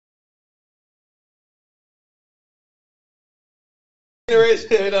In a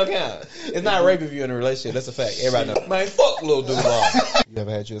relationship, it don't count. It's not rape if you're in a relationship. That's a fact. Everybody knows. Man, fuck Lil Duval. You ever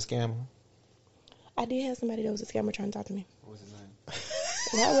had you a scammer? I did have somebody that was a scammer trying to talk to me. What's his name?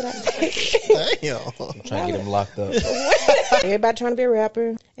 Why would I? Damn. I'm trying to get him locked up. Everybody trying to be a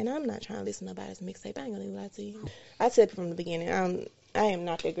rapper, and I'm not trying to listen to nobody's mixtape. I ain't gonna lie to you. I said from the beginning, I am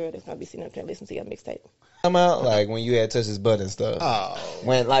not that girl that's gonna be sitting up there listening to your mixtape. Come out like when you had touched his butt and stuff. Oh.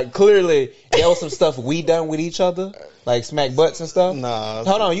 When like clearly there was some stuff we done with each other, like smack butts and stuff. Nah.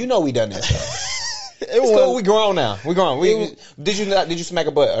 Hold on, you know we done that stuff. It was, Cool, we grown now. We grown. Did you smack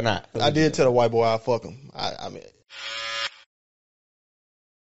a butt or not? I did tell the white boy I fuck him. I mean.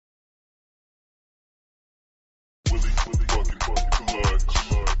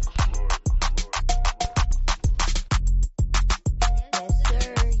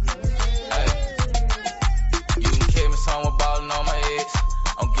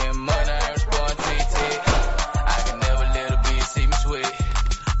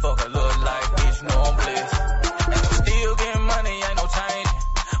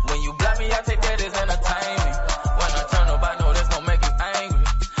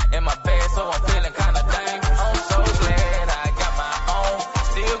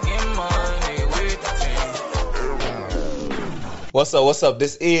 What's up?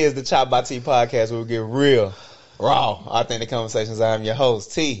 This is the Chop by T podcast where we get real, raw, authentic conversations. I am your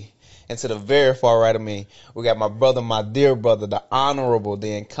host, T. And to the very far right of me, we got my brother, my dear brother, the honorable,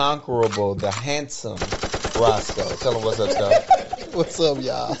 the incomparable, the handsome Roscoe. Tell him what's up, Scott. What's up,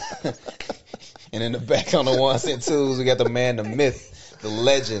 y'all? And in the back on the ones and twos, we got the man, the myth, the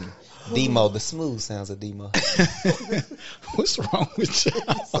legend, Demo, the smooth sounds of Demo. What's wrong with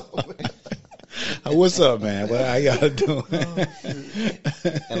y'all? What's up, man? What how y'all doing?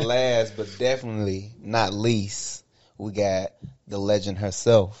 And last but definitely not least, we got the legend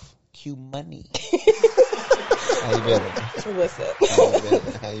herself, Q Money. How you feeling? What's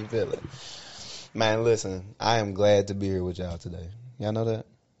up? How you feeling? Man, listen, I am glad to be here with y'all today. Y'all know that?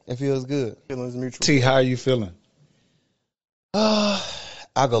 It feels good. Feelings mutual. T, how are you feeling?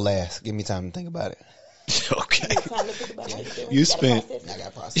 I'll go last. Give me time to think about it. Okay. You spent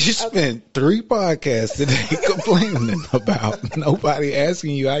 3 podcasts today complaining about nobody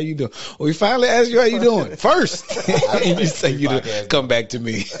asking you how you doing. Well, we finally asked you how you doing first, and you say you to come back to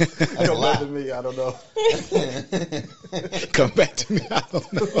me. Come back to me. I don't know. Come back to me. I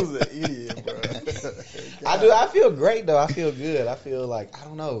don't know. Who's an idiot, bro? I feel great though. I feel good. I feel like I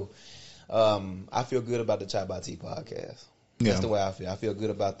don't know. I feel good about the Chop by T podcast. That's the way I feel. I feel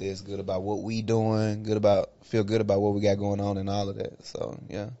good about this, good about what we doing, feel good about what we got going on and all of that. So,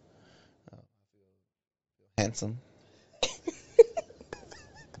 yeah. Handsome.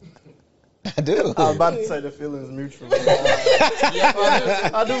 I do. I was about to say the feelings mutual.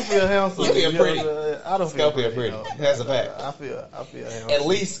 I do feel handsome. You feel pretty. I don't feel pretty. No. That's a fact. I feel handsome. At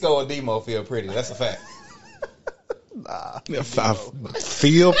least Sko and Demo feel pretty. That's a fact. Nah. If I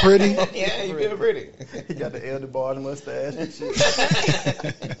feel pretty? Yeah, you feel pretty. He got the elder bar and mustache and shit.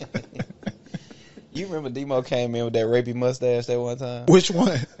 You remember Demo came in with that rapey mustache that one time? Which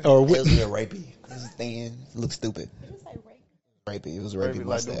one? Or It was real rapey. It was thin. It looked stupid. Rapey. It was a rapey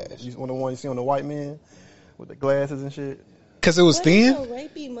mustache. Like one of the ones you see on the white men with the glasses and shit. Because it was thin? What is a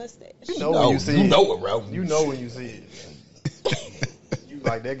rapey mustache? You know when you see you it. know it, bro. You know when you see it. You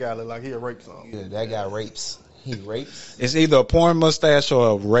like that guy look like he a rape song. Yeah, that guy rapes. He rapes. It's either a porn mustache or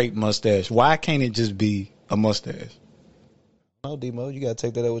a rape mustache. Why can't it just be a mustache? No, Demo, you gotta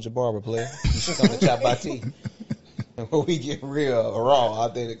take that up with your barber, player. You should come to Chop by T. When we get real, raw,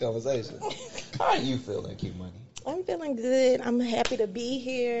 authentic conversation. How are you feeling, Q Money? I'm feeling good. I'm happy to be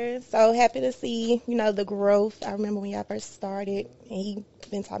here. So happy to see, the growth. I remember when y'all first started, and he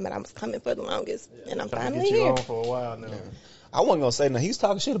been talking about I was coming for the longest, and I'm finally get you here. on for a while now. Yeah. I wasn't gonna say nothing. He was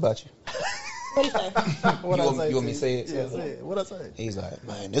talking shit about you. What do you say? You want me to say it? Yeah, say it. What I say? He's like,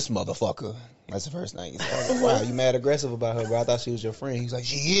 man, this motherfucker. That's the first thing he said. I was like, wow, you mad aggressive about her, bro? I thought she was your friend. He's like,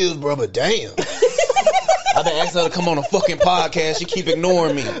 she is, bro, but damn. I've been asking her to come on a fucking podcast. She keep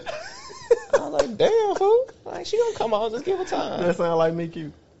ignoring me. I was like, damn, fool. Like, she gonna come on. Just give her time. That sound like me,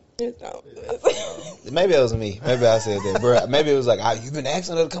 Q. Maybe that was me. Maybe I said that, bro. Maybe it was like, you've been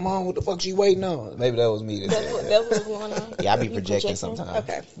asking her to come on. What the fuck she waiting on? Maybe that was me. That's what was going on. Yeah, I be projecting sometimes.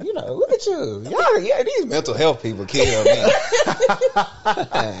 Okay. Look at you. Yeah, these mental health people kill me.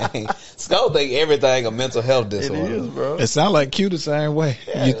 Sko think everything a mental health disorder. It is, bro. It sounds like Q the same way.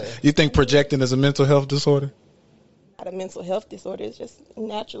 Yeah. You think projecting is a mental health disorder? Not a mental health disorder. It's just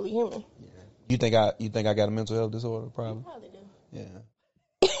naturally human. You think I got a mental health disorder? Probably. Probably do. Yeah.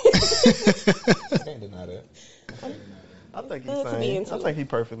 Can't deny that. I think Good he's to be sane. into I it. think he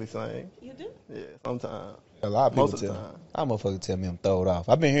perfectly sane. You do? Yeah, sometimes. A lot of people Most of the tell time. me. A lot of motherfuckers tell me I'm throwed off.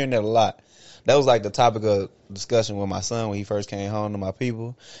 I've been hearing that a lot. That was like the topic of discussion with my son when he first came home to my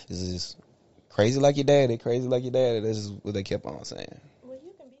people. Is this crazy like your daddy? Crazy like your daddy? This is what they kept on saying. Well,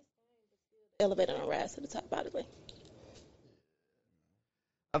 you can be elevator and rise to the top out of the way.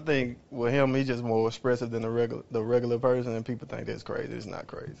 I think with him, he's just more expressive than the regular person, and people think that's crazy. It's not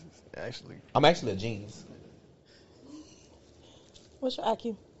crazy. It's actually. I'm actually a genius. What's your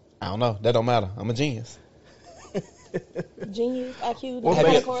IQ? I don't know. That don't matter. I'm a genius. Genius, IQ, Well, does Have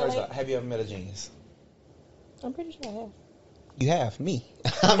that you, correlate? first off, have you ever met a genius? I'm pretty sure I have. You have me.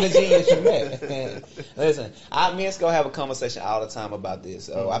 I'm the genius you met. Listen, me and Sko have a conversation all the time about this.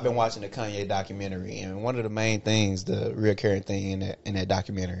 I've been watching the Kanye documentary, and one of the main things, the recurring thing in that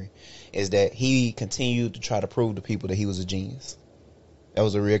documentary, is that he continued to try to prove to people that he was a genius. That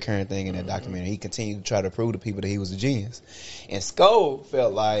was a recurring thing in that documentary. He continued to try to prove to people that he was a genius. And Sko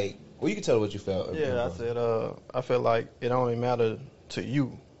felt like, well, you can tell what you felt. Yeah, I said, I feel like it only matters to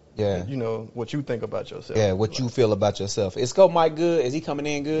you. Yeah. You know, what you think about yourself. Yeah, what you feel about yourself. Is Sko mic good? Is he coming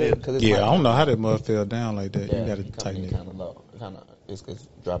in good? Yeah. 'Cause his Yeah, mic- I don't know how that mug fell down like that. Yeah, You got to he coming tighten in it. kind of low. It's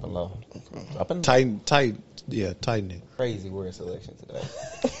dropping low. Dropping Tighten it. Crazy word selection today.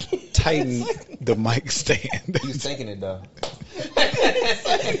 Tighten the mic stand. You was thinking it though.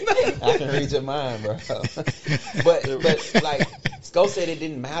 I can read your mind, bro. But like Sko said, it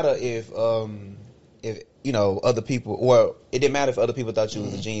didn't matter if you know other people, or it didn't matter if other people thought you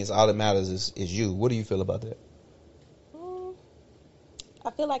was a genius. All that matters is you. What do you feel about that? I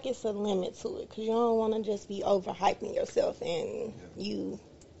feel like it's a limit to it because you don't want to just be overhyping yourself and you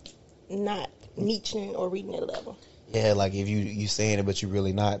not niching or reading at a level. Yeah, like if you saying it but you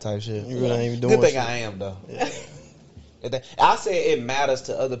really not type shit. You really ain't even doing Good thing shit. I am though. Yeah. I say it matters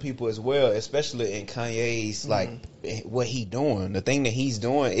to other people as well, especially in Kanye's like what he doing. The thing that he's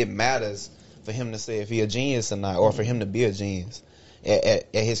doing, it matters for him to say if he a genius or not, or for him to be a genius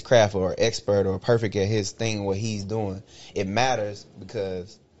at his craft, or expert or perfect at his thing, what he's doing. It matters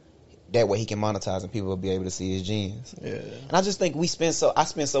because that way he can monetize and people will be able to see his genius. Yeah. And I just think I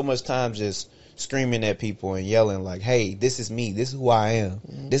spend so much time just screaming at people and yelling like, hey, this is me. This is who I am.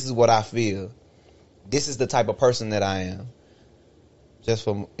 This is what I feel. This is the type of person that I am. Just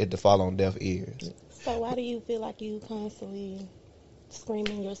for it to fall on deaf ears. So why do you feel like you constantly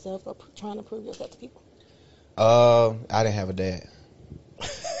screaming yourself or trying to prove yourself to people? I didn't have a dad.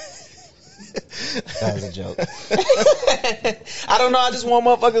 That was a joke. I don't know. I just want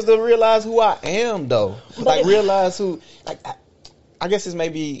motherfuckers to realize who I am, though. Like realize who. Like I guess it's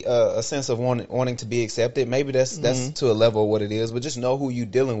maybe a sense of wanting to be accepted. Maybe that's to a level of what it is. But just know who you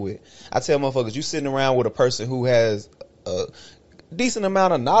dealing with. I tell motherfuckers, you sitting around with a person who has a decent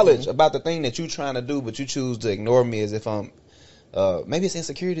amount of knowledge about the thing that you trying to do, but you choose to ignore me as if I'm. Maybe it's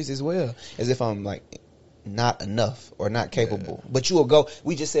insecurities as well, as if I'm like not enough or not capable. But you will go.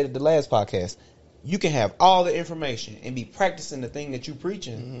 We just said at the last podcast, you can have all the information and be practicing the thing that you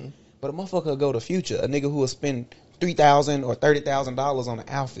preaching, but a motherfucker will go to Future, a nigga who will spend $3,000 or $30,000 on an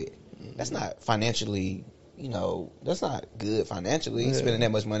outfit. That's not financially, that's not good financially, spending that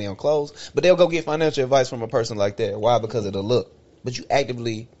much money on clothes. But they'll go get financial advice from a person like that. Why? Because of the look. But you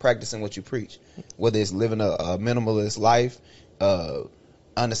actively practicing what you preach, whether it's living a minimalist life,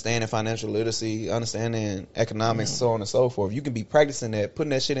 understanding financial literacy, understanding economics, so on and so forth. You can be practicing that,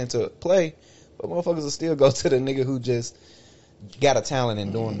 putting that shit into play, but motherfuckers will still go to the nigga who just got a talent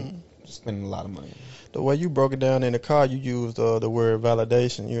and doing spending a lot of money. The way you broke it down in the car, you used the word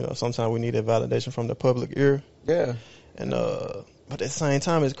validation. Sometimes we need that validation from the public ear. Yeah. And but at the same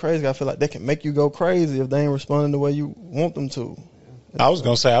time, it's crazy. I feel like they can make you go crazy if they ain't responding the way you want them to. I was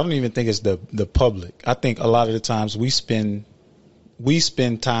gonna say I don't even think it's the public. I think a lot of the times we spend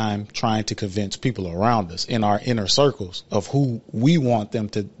time trying to convince people around us in our inner circles of who we want them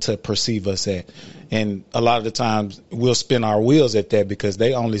to perceive us at. And a lot of the times we'll spin our wheels at that because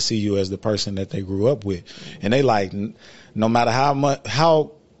they only see you as the person that they grew up with. And they like, no matter how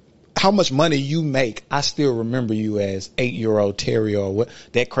much money you make, I still remember you as 8-year-old Terry or what,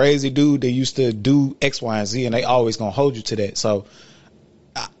 that crazy dude that used to do X, Y, and Z, and they always gonna hold you to that. So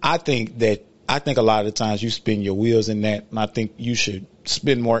I think a lot of the times you spin your wheels in that, and I think you should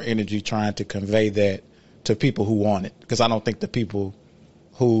spend more energy trying to convey that to people who want it, because I don't think the people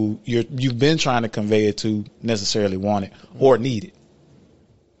who you've been trying to convey it to necessarily want it or need it.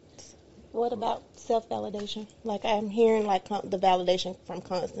 What about self-validation? Like I'm hearing like the validation from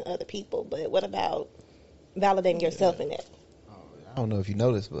constant other people, but what about validating yourself in that? I don't know if you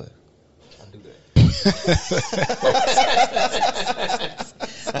noticed, but I do that.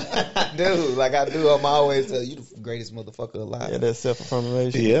 I do. Like I do. I'm always tell you the greatest motherfucker alive. Yeah, that's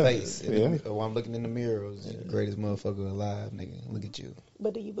self-affirmation. Yeah. Face. Yeah. While I'm looking in the mirror, you're the greatest motherfucker alive, nigga. Look at you.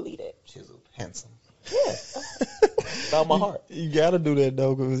 But do you believe that? She's handsome. Yeah. With all my heart. You gotta do that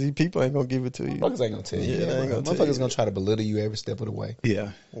though, because people ain't gonna give it to you. Motherfuckers ain't gonna tell you. Yeah, they ain't gonna tell Motherfuckers you. gonna try to belittle you every step of the way.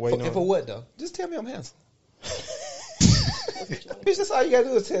 Yeah. Waiting And for on. what though? Just tell me I'm handsome. Bitch, that's all you gotta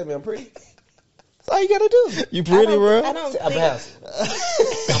do is tell me I'm pretty. That's all you gotta do. You pretty, bro? I don't I'm think. handsome.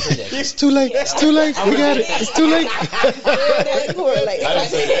 I'm pretty. It's too late. It's too late. We got it. It's too late. That correlates. I didn't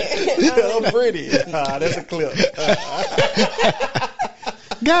say that. Yeah, I'm pretty. That's a clip.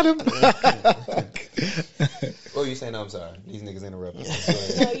 Got him. Oh, you saying? No, I'm sorry. These niggas interrupting.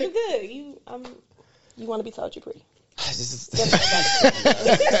 No, you good. You want to be told you're pretty. I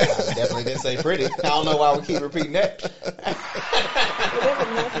definitely didn't say pretty. I don't know why we keep repeating that. Well, there was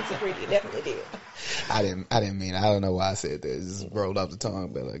nothing to pretty. Definitely did. I didn't mean it. I don't know why I said that. It just rolled off the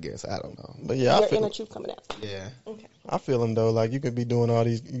tongue, but I guess I don't know. But yeah, Your inner truth coming out. Yeah. Okay. I feel him though. Like you could be doing all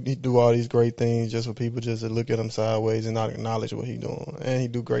these, you do all these great things just for people just to look at him sideways and not acknowledge what he doing. And he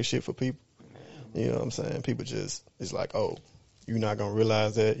do great shit for people. You know what I'm saying? People just, it's like, oh, you're not gonna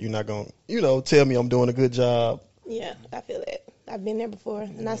realize that. You're not gonna, tell me I'm doing a good job. Yeah, I feel that. I've been there before,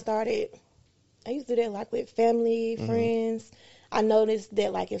 and I used to do that like with family, friends. I noticed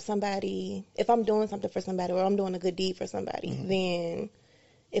that like if I'm doing something for somebody or I'm doing a good deed for somebody, then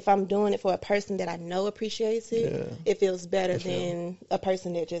if I'm doing it for a person that I know appreciates it, it feels better than a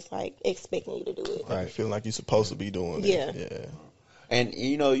person that just like expecting you to do it. Right, feeling like you're supposed to be doing it. Yeah. And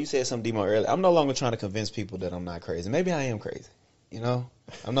you said something, Demo, earlier. I'm no longer trying to convince people that I'm not crazy. Maybe I am crazy.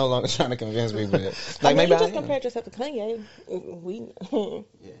 I'm no longer trying to convince people that. Like maybe you I just am. compared yourself to Kanye.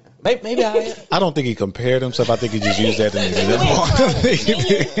 Yeah. Maybe I am. I don't think he compared himself. I think he just used that as an example.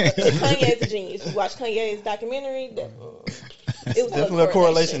 Kanye's a genius. You watch Kanye's documentary. It was Definitely a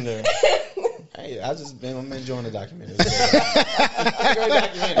correlation there. Hey, I'm enjoying the documentary. It's a great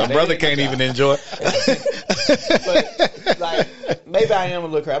documentary. My brother can't even enjoy it. But like, maybe I am a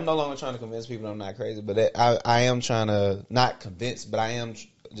little crazy. I'm no longer trying to convince people I'm not crazy, but I am trying to not convince, but I am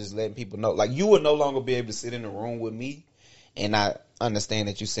just letting people know. Like, you will no longer be able to sit in the room with me and not understand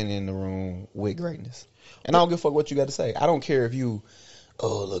that you're sitting in the room with greatness. And I don't give a fuck what you got to say. I don't care if you,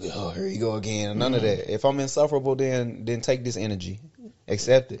 oh, look at her, here you go again. None of that. If I'm insufferable, then take this energy.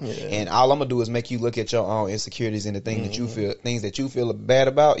 Accept it. Yeah. And all I'm gonna do is make you look at your own insecurities and the things that you feel bad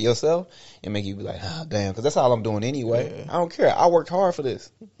about yourself, and make you be like, oh damn, because that's all I'm doing anyway. Yeah. I don't care. I worked hard for this.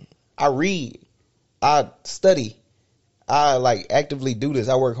 I read. I study. I actively do this.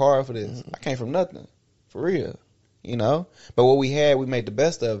 I work hard for this. I came from nothing, for real. But what we had, we made the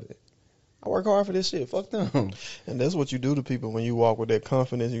best of it. I work hard for this shit. Fuck them. And that's what you do to people when you walk with that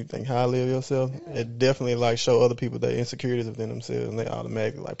confidence. You think highly of yourself. Yeah. It definitely show other people their insecurities within themselves, and they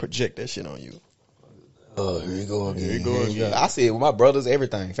automatically project that shit on you. Oh, here you go again. Here you go again. I see it with my brothers,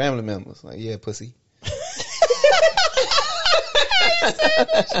 everything, family members. Like, yeah, pussy.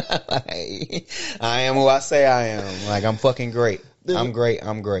 I am who I say I am. Like, I'm fucking great. I'm great.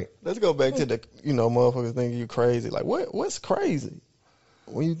 Let's go back to the motherfuckers thinking you crazy. Like, what's crazy?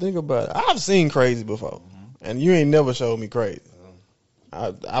 When you think about it, I've seen crazy before, and you ain't never showed me crazy.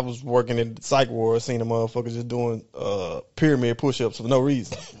 I was working in the psych ward, seeing a motherfucker just doing pyramid push-ups for no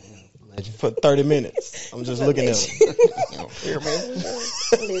reason for 30 minutes. I'm just looking at them. Pyramid.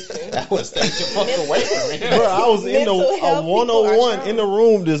 That was take your fuck away from me. Bro, I was in a 101 in the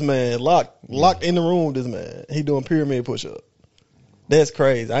room. This man locked in the room. This man, he doing pyramid push-ups. That's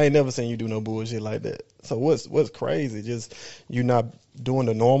crazy. I ain't never seen you do no bullshit like that. So what's crazy? Just you not doing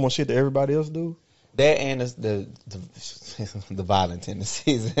the normal shit that everybody else do? That and the violent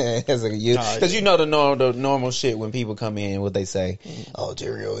tendencies as a youth, because the normal shit when people come in, what they say, oh,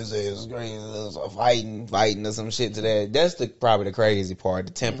 Jerry always says fighting or some shit to that. That's probably the crazy part,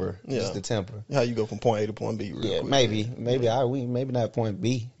 the temper, just the temper. How you go from point A to point B? Real quick. maybe not point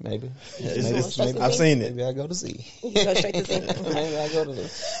B, maybe. I've seen it. Maybe I go to C. You go straight to C.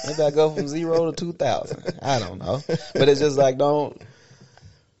 Maybe I go from 0 to 2,000. I don't know, but it's just like don't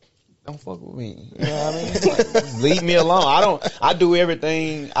fuck with me. You know what I mean? Like, leave me alone. I do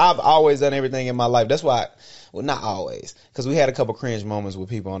everything. I've always done everything in my life. That's why, well, not always. Because we had a couple cringe moments with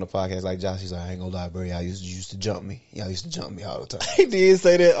people on the podcast. Like Josh, he's like, I ain't gonna lie, bro. Y'all used to jump me. Y'all used to jump me all the time. He did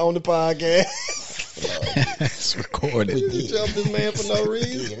say that on the podcast. It's recorded. You jumped this man for no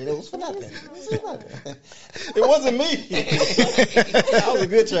reason. It was for nothing. It wasn't me. I was a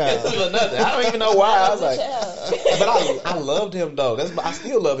good child. It was for nothing. I don't even know why. I was like, but I loved him though. I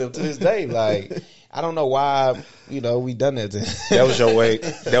still love him to this day. Like, I don't know why, we done that to him. That was your way.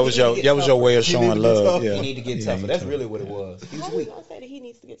 That was your way of showing love. Yeah. He need to get tougher. That's really what it was. He was How you weak. gonna say that he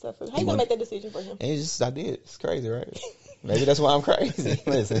needs to get tougher? How you gonna make that decision for him? And I did. It's crazy, right? Maybe that's why I'm crazy.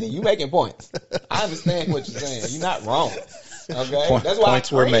 Listen, you making points. I understand what you're saying. You're not wrong. Okay? That's why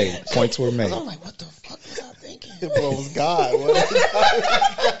Points were made. Points were made. I'm like, what the fuck was I thinking? That boy was God.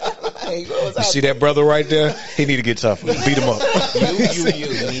 Like, what was You I see that brother right there? He need to get tougher. Beat him up. You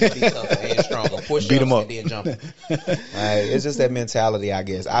need to be tougher and stronger. Push Beat him up. and then jump. It's just that mentality, I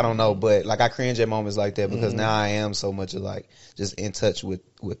guess. I don't know, but like I cringe at moments like that because now I am so much of like just in touch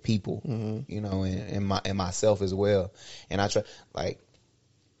with people, and myself as well. And I try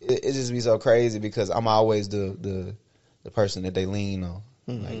it just be so crazy because I'm always the person that they lean on.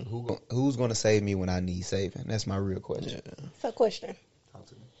 Like who's gonna save me when I need saving? That's my real question. Yeah. So, question: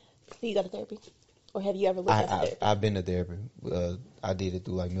 do you go to therapy, or have you ever looked into therapy? I've been to therapy. I did it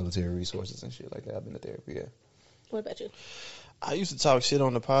through like military resources and shit like that. I've been to therapy. Yeah. What about you? I used to talk shit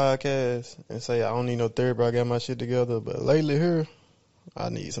on the podcast and say I don't need no therapy. I got my shit together. But lately here, I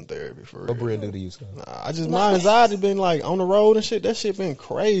need some therapy for real. What Bria do to you, son? Nah, I just my anxiety been like on the road and shit. That shit been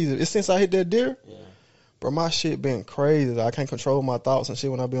crazy. It's since I hit that deer. Yeah. Bro, my shit been crazy. I can't control my thoughts and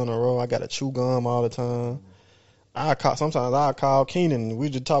shit when I be on the road. I got to chew gum all the time. Sometimes I'll call Keenan. We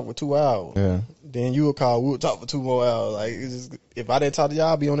just talk for 2 hours. Yeah. Then you would call. We would talk for 2 more hours. Like it's just, if I didn't talk to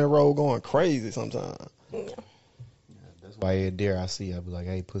y'all, I'd be on that road going crazy sometimes. Yeah. That's why every deer I see, I be like,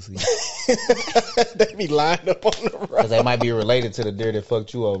 hey, pussy. They be lined up on the road. Because they might be related to the deer that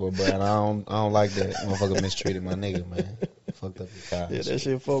fucked you over, but I don't like that. Motherfucker mistreated my nigga, man. Fucked up your car. Yeah, that shit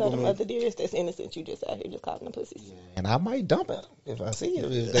So fuck with the me. other deers that's innocent, you just out here just calling them pussies. And I might dump it if I see it.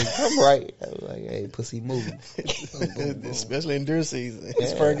 If they come right, I was like, hey, pussy, move. Boom, boom, boom. Especially in deer season.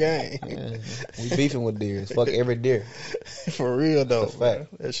 It's Yeah. per game. Yeah. We beefing with deers. Fuck every deer. For real though. That's a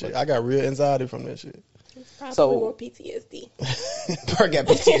fact. That shit. I got real anxiety from that shit. Probably So- more PTSD. Bro got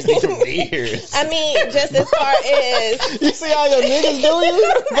PTSD from deers. I mean, just as far as You see how your niggas do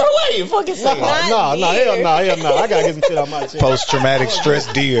you? Bro, wait, you fucking say Not No, hell deer. no. I gotta get some shit out my chest. Post traumatic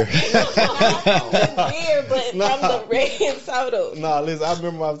stress deer. the deer, but from the red and soda. Nah, listen, I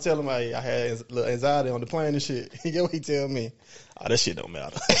remember I was telling him I had a little anxiety on the plane and shit. You get what he tell me? Oh, that shit don't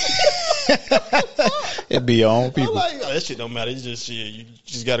matter. It be your own I'm people. like, oh, that shit don't matter. It's just shit. You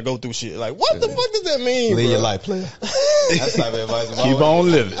just gotta go through shit. Like, what the fuck does that mean, Live bro? your life, player. That's the type of advice I'm Keep always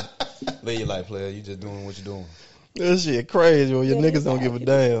on living. Live your life, player. You just doing what you're doing. That shit crazy, bro. Your Yeah, niggas don't give a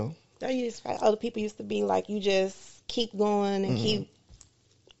damn. Other people used to be like, you just keep going and keep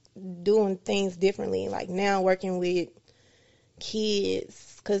doing things differently. Like now working with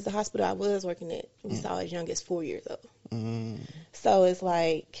kids, because the hospital I was working at, we saw as young as 4 years old. So it's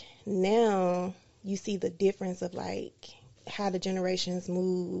like now you see the difference of like how the generations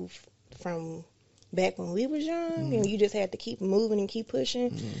move from back when we was young and you just had to keep moving and keep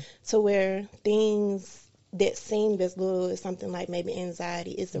pushing to where things that seemed as little as something like maybe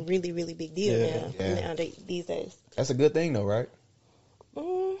anxiety is a really, really big deal now these days. That's a good thing, though, right?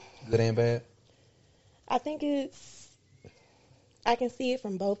 Mm, Good and bad. I think I can see it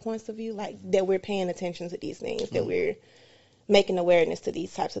from both points of view, like that we're paying attention to these things, that we're making awareness to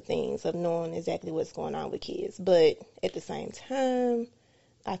these types of things, of knowing exactly what's going on with kids. But at the same time,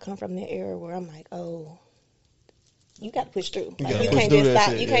 I come from the era where I'm like, oh, you got to push through. Like, gotta you push can't through just that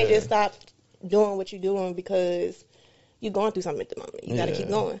stop. shit, You can't yeah. just stop doing what you're doing because you're going through something at the moment. You got to Yeah. keep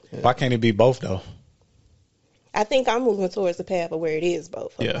going. Why can't it be both though? I think I'm moving towards the path of where it is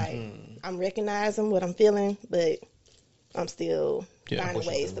both. Of Yeah. like, I'm recognizing what I'm feeling, but I'm still Yeah. finding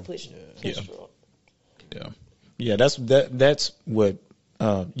ways to push Yeah. through. Yeah, yeah. That's what.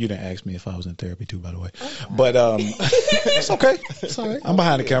 You didn't ask me if I was in therapy too, by the way. But it's okay. It's all right. I'm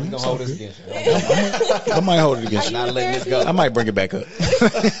behind the camera. Don't It's all hold this good. against you. I might hold it against you. Not letting this go. I might bring it back up.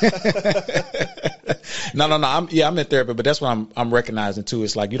 No. I'm in therapy, but that's what I'm recognizing too.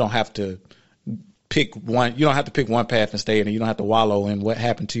 It's like you don't have to pick one. You don't have to pick one path and stay in it. You don't have to wallow in what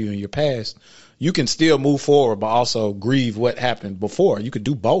happened to you in your past. You can still move forward, but also grieve what happened before. You could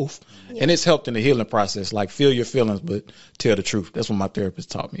do both, and it's helped in the healing process. Like feel your feelings, but tell the truth. That's what my therapist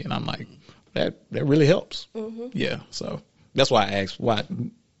taught me, and I'm like, that really helps. Yeah, so that's why I asked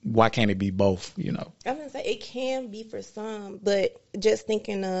why can't it be both? You know. I'm gonna say it can be for some, but just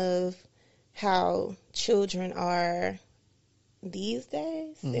thinking of how children are these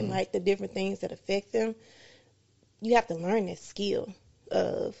days and like the different things that affect them, you have to learn that skill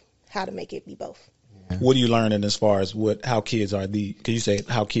of how to make it be both. What are you learning as far as how kids are can you say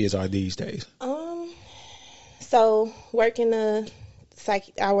how kids are these days? So I work in the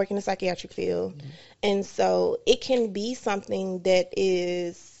psychiatric field, and so it can be something that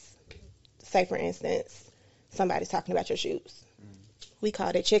is say for instance, somebody's talking about your shoes. We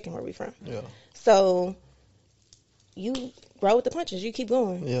call that checking where we from. Yeah. So you roll with the punches. You keep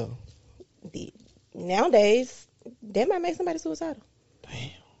going. Yeah. Nowadays, that might make somebody suicidal.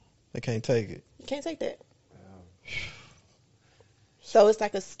 Damn. They can't take it. You can't take that. So it's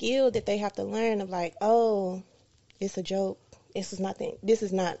like a skill that they have to learn of like, oh, it's a joke. This is not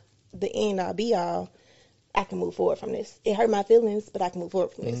the end all be all. I can move forward from this. It hurt my feelings, but I can move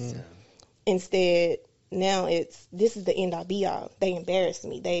forward from this. Instead, now this is the end all be all. They embarrassed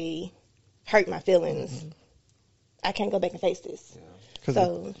me. They hurt my feelings. I can't go back and face this.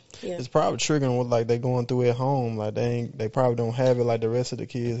 So it's probably triggering what like they going through at home. Like they probably don't have it like the rest of the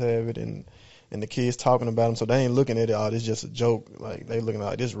kids have it, and the kids talking about them, so they ain't looking at it. Oh, this just a joke. Like they looking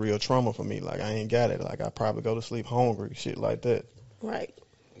like this real trauma for me. Like I ain't got it. Like I probably go to sleep hungry, shit like that. right.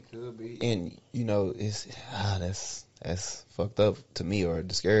 It could be. And you know, it's that's fucked up to me or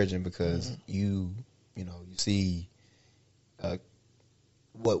discouraging because you see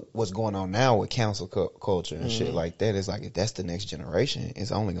what's going on now with cancel culture and shit like that. It's like if that's the next generation,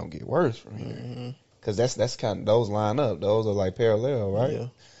 it's only gonna get worse from here. Because that's kind of, those line up. Those are like parallel, right? Yeah.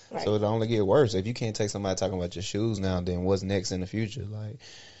 Right. So it'll only get worse. If you can't take somebody talking about your shoes now, then what's next in the future? Like,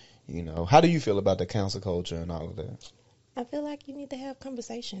 how do you feel about the cancel culture and all of that? I feel like you need to have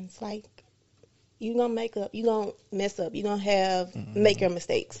conversations. Like, you gonna you gonna mess up, you gonna make your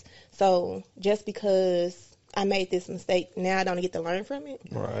mistakes. So just because I made this mistake, now I don't get to learn from it.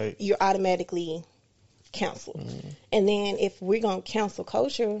 Right. You're automatically canceled. And then if we're gonna cancel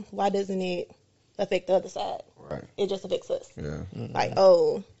culture, why doesn't it affect the other side? Right. It just affects us. Yeah. Like,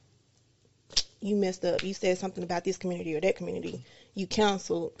 oh, you messed up. You said something about this community or that community. You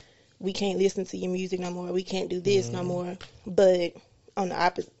canceled. We can't listen to your music no more. We can't do this no more. But on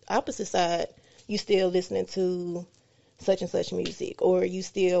the opposite side, you still listening to such and such music, or you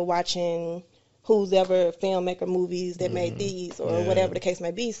still watching who's ever filmmaker movies that made these, or whatever the case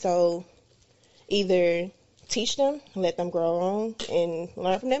may be. So either teach them, let them grow on and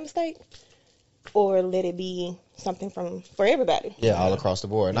learn from that mistake, or let it be something for everybody. Yeah, all across the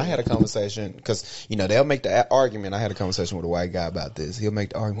board. And I had a conversation, because, they'll make the argument. I had a conversation with a white guy about this. He'll make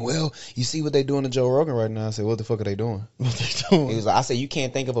the argument, well, you see what they doing to Joe Rogan right now? I said, what the fuck are they doing? What they doing? He was like, I said, you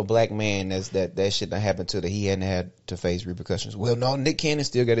can't think of a black man that shit that happened to that he hadn't had to face repercussions. Well, no, Nick Cannon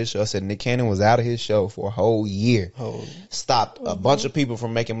still got his show. I said, Nick Cannon was out of his show for a whole year. Stopped a bunch of people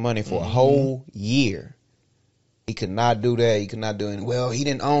from making money for a whole year. He could not do that. He could not do it. Well, he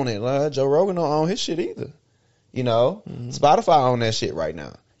didn't own it. Well, Joe Rogan don't own his shit either. Spotify own that shit right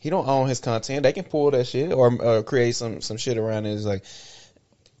now. He don't own his content. They can pull that shit or create some shit around it. It's like,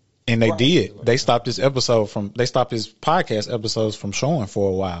 and they did. They stopped his podcast episodes from showing for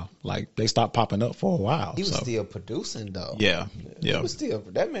a while. Like they stopped popping up for a while. He was still producing though. Yeah. He was still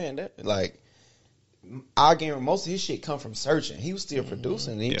that man. I guarantee most of his shit come from searching. He was still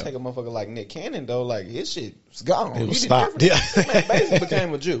producing. And you take a motherfucker like Nick Cannon though, like his shit's gone. It was stopped. Yeah. Man basically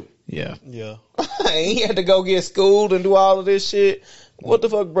became a Jew. Yeah. Yeah. And he had to go get schooled and do all of this shit. What the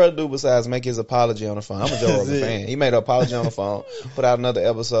fuck brother do besides make his apology on the phone? I'm a Joe Rogan fan. He made an apology on the phone, put out another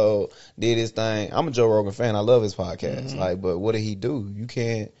episode, did his thing. I'm a Joe Rogan fan. I love his podcast. But what did he do? You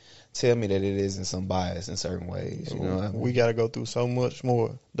can't tell me that it isn't some bias in certain ways. You know what I mean? We got to go through so much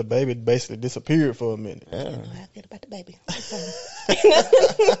more. The baby basically disappeared for a minute. I don't know how I feel about the baby.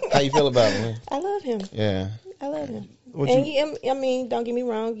 How you feel about him? I love him. Yeah. I love him. What don't get me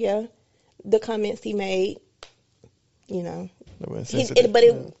wrong. Yeah, the comments he made, But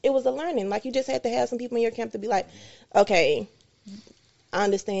it was a learning. Like, you just had to have some people in your camp to be like, okay, I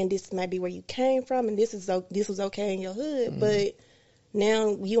understand this might be where you came from, and this was okay in your hood, but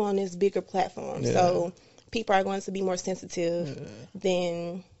now you on this bigger platform, so people are going to be more sensitive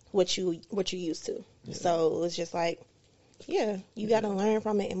than what you used to. So it's just like, you got to learn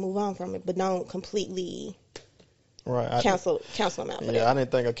from it and move on from it, but don't completely cancel them out. For that. I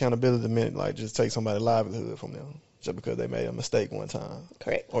didn't think accountability meant like just take somebody's livelihood from them just because they made a mistake one time.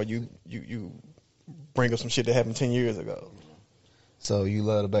 Correct. Or you bring up some shit that happened 10 years ago. So you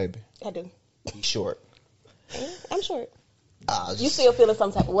love the baby? I do. He's short. I'm short. You still feeling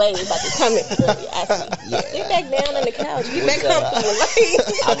some type of way about the comment earlier. I see. Get back down on the couch. Get back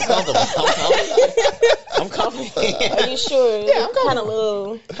comfortable. I'm comfortable. Are you sure? Yeah, I'm kind of a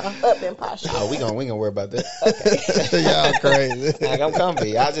little up in posture. Oh, we gonna worry about that. Okay. Y'all crazy. Like, I'm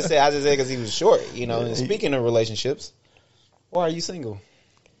comfy. I just said because he was short. And speaking of relationships, why are you single?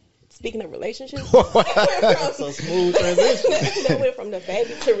 Speaking of relationships, so smooth transition. That went from the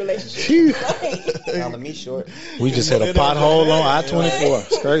baby to relationship. Right. Calling me short. We just hit a pothole on I-24.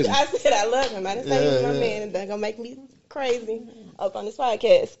 It's crazy. I said I love him. I didn't say he was my man, and they're gonna make me crazy. up on this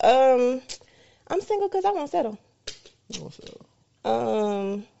podcast. I'm single because I won't settle.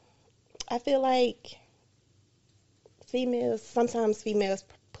 I feel like sometimes females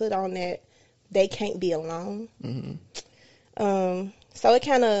put on that they can't be alone. Mm-hmm. So it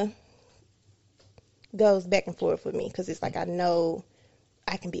kind of goes back and forth with me because it's like I know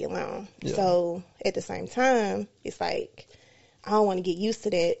I can be alone. Yeah. So at the same time, it's like I don't want to get used to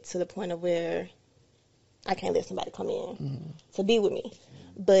that to the point of where I can't let somebody come in to be with me.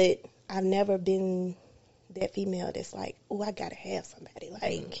 But I've never been that female that's like, oh, I gotta have somebody,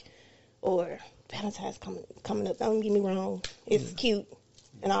 like, or Valentine's coming up. Don't get me wrong, it's cute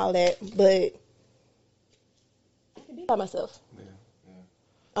and all that, but I can be by myself.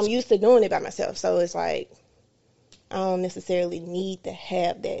 I'm used to doing it by myself, so it's like I don't necessarily need to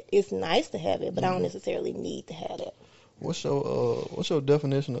have that. It's nice to have it, but I don't necessarily need to have that. What's your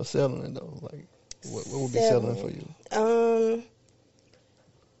definition of settling though? Like, what would be settling for you?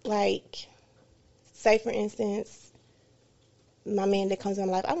 Like, say for instance, my man that comes in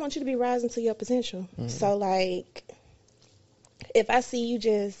my life, I want you to be rising to your potential. So like, if I see you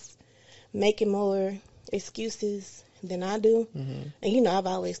just making more excuses than I do, and you know I've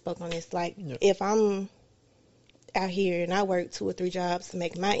always spoke on this, like if I'm out here and I work 2 or 3 jobs to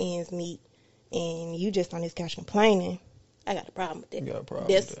make my ends meet, and you just on this couch complaining, I got a problem with that. You got a problem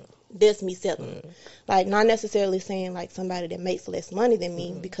with that. That's me settling. Like, not necessarily saying like somebody that makes less money than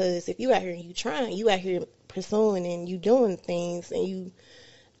me, because if you out here and you out here pursuing and you doing things, and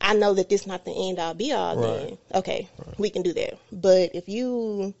I know that this not the end all be all, then okay, we can do that. But if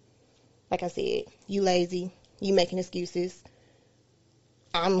you, like I said, you lazy, you making excuses,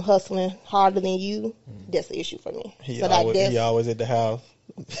 I'm hustling harder than you, that's an issue for me. He So like he always at the house.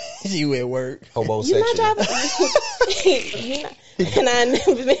 You at work. Homosexual. You're not driving. You're not, and I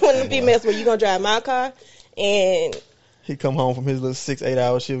never been one of the females where you gonna drive my car and He come home from his little 6-8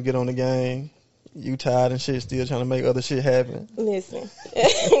 hour shift, get on the game. You tired and shit, still trying to make other shit happen. listen.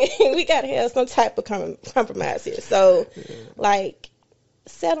 We gotta have some type of compromise here. So, like,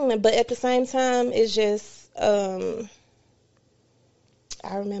 settling, but at the same time, it's just I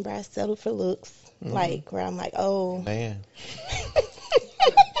remember I settled for looks, like where I'm like, oh Man.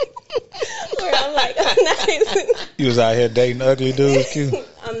 where I'm like, I'm not as, You was out here dating ugly dudes, Q.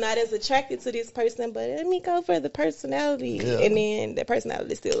 I'm not as attracted to this person, but let me go for the personality. Yeah. And then the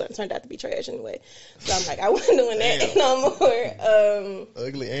personality still turned out to be trash anyway. So I'm like, I wasn't doing that no more.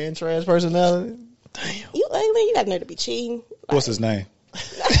 Ugly and trash personality. You ugly, you got nerve to be cheating. What's his name?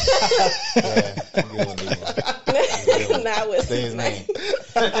 Yeah, Nah, I wasn't. say his name.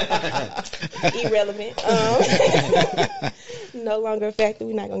 Irrelevant. No longer a factor.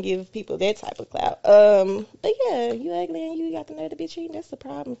 We're not gonna give people that type of clout. But yeah, you ugly and you got the nerve to be cheating. That's the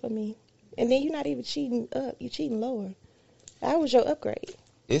problem for me. And then you're not even cheating up. You're cheating lower. I was your upgrade.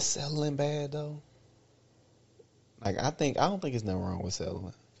 Is settling bad though? Like I don't think it's nothing wrong with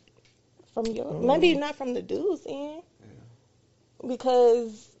settling. From your maybe not from the dude's end,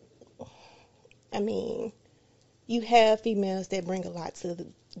 because I mean, you have females that bring a lot to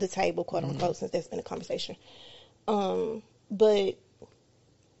the table, quote unquote, since that's been a conversation. But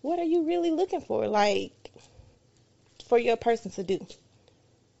what are you really looking for, like, for your person to do,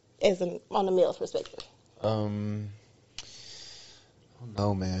 on the male's perspective? I don't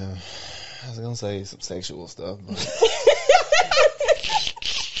know, man. I was gonna say some sexual stuff, but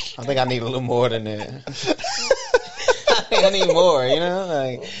I think I need a little more than that. I think I need more, you know?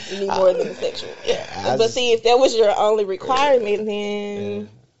 Like, You need more than the sexual. I But just- see, if that was your only requirement, then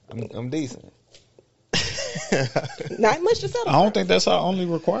I'm decent. not much to settle I don't think that's our only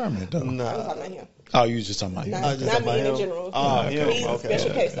requirement, though. I'm Nah. talking about him. Oh, you just talking about him. Not, just not talking me about in him. general. Oh, him. He's a Okay.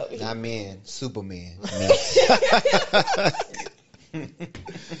 special case over here. Not men, Superman.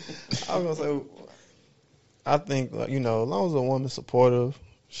 I was gonna say, I think, like, as long as a woman's supportive,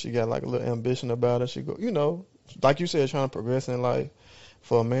 she got like a little ambition about her. She go, like you said, trying to progress in life.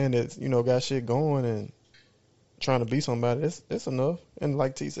 For a man that's got shit going and trying to be somebody, it's enough. And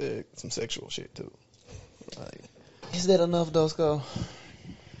like T said, some sexual shit too. Like, Is that enough, Dosco?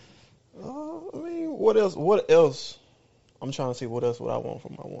 I mean, what else? What else? I'm trying to see what else would I want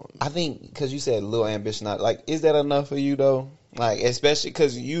from my woman. I think because you said little ambition, like, is that enough for you though? Like, especially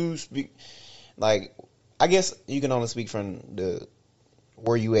because you speak, like, I guess you can only speak from the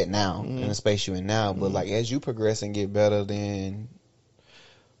where you at now and the space you in now. But like, as you progress and get better, then.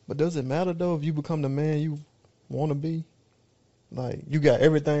 But does it matter though if you become the man you want to be? Like, you got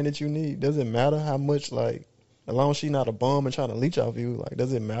everything that you need. Does it matter how much, like, as long as she not a bum and trying to leech off you, like,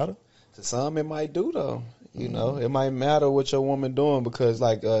 does it matter? To some, it might do though. You know, it might matter what your woman doing because,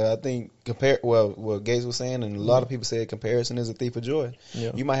 like, I think what Gates was saying, and a lot of people said comparison is a thief of joy.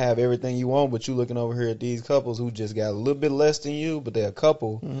 Yeah. You might have everything you want, but you looking over here at these couples who just got a little bit less than you, but they're a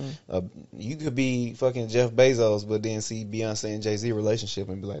couple. You could be fucking Jeff Bezos, but then see Beyonce and Jay-Z relationship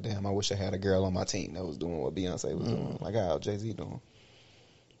and be like, damn, I wish I had a girl on my team that was doing what Beyonce was doing. Like, how Jay-Z doing?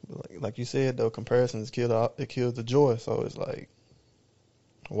 Like you said, though, comparisons kills the joy. So it's like,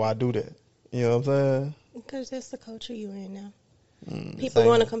 why do that? You know what I'm saying? Because that's the culture you're in now. People Same.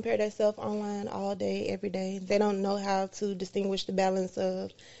 want to compare themselves online all day, every day. They don't know how to distinguish the balance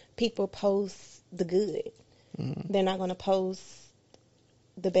of people post the good. They're not going to post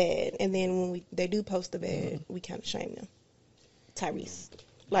the bad. And then when they do post the bad, we kind of shame them. Tyrese.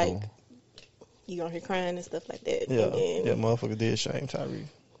 Like, you on here crying and stuff like that. Yeah, And yeah, motherfucker did shame Tyrese.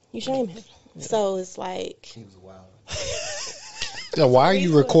 you shame him. So it's like, He was wild. So why are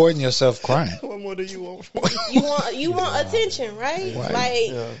you recording yourself crying? What more do you want? you want attention, right? Right. Like,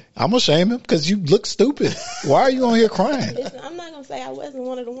 Yeah. I'm gonna shame him because you look stupid. Why are you on here crying? listen, I'm not going to say I wasn't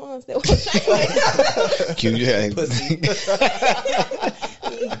one of the ones that was shaming. Cute, yeah. Pussy.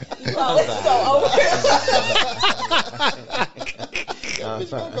 Oh, it's so over.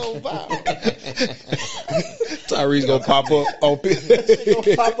 Bitch, gonna go viral. Tyrese gonna pop up on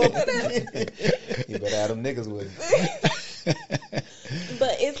You better have them niggas with him.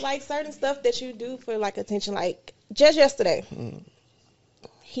 But it's like certain stuff that you do for like attention. Like just yesterday,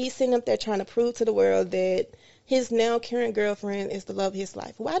 he's sitting up there trying to prove to the world that his now current girlfriend is the love of his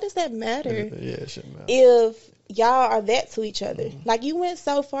life. Why does that matter Yeah, it shouldn't matter. if y'all are that to each other? Like you went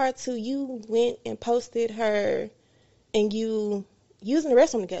so far to you went and posted her and you using the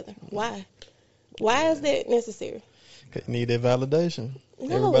restroom together. Why? Why is that necessary? You need that validation.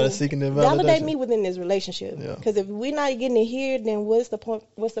 No. Everybody's seeking that validation. Validate me within this relationship. Yeah. Because if we're not getting it here, then what's the point?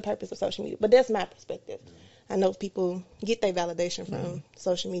 What's the purpose of social media? But that's my perspective. I know people get their validation from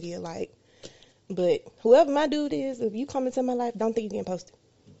social media, like. But whoever my dude is, if you come into my life, don't think you can post it.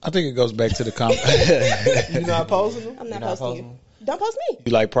 I think it goes back to the You not posting them? I'm not You're not posting you. posting Don't post me.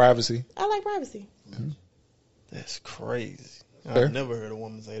 You like privacy? I like privacy. That's crazy. Fair. I've never heard a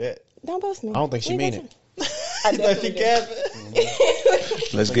woman say that. Don't post me. I don't think she We mean got it. I Like definitely she do.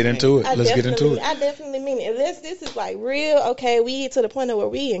 capping. Let's get into it. Let's get into it. I definitely mean it. If this is like real, okay, we get to the point of where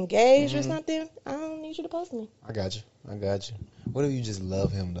we engage or something, I don't need you to post me. I got you. What if you just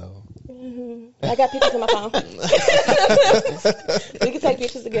love him though? I got pictures on my phone. We can take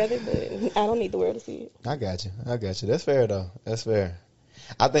pictures together, but I don't need the world to see it. I got you. That's fair though. That's fair.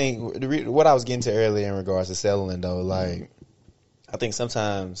 I think what I was getting to earlier in regards to settling though, like I think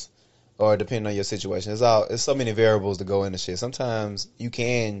sometimes, or depending on your situation, it's so many variables to go into shit. Sometimes you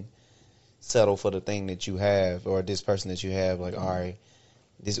can settle for the thing that you have or this person that you have. Like, all right,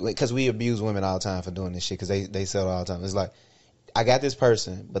 this because we abuse women all the time for doing this shit because they settle all the time. It's like I got this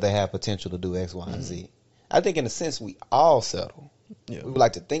person, but they have potential to do X, Y, and Z. I think in a sense we all settle. Yeah. We would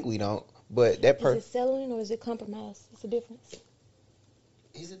like to think we don't, but that Is person. it settling or is it compromise? It's a difference.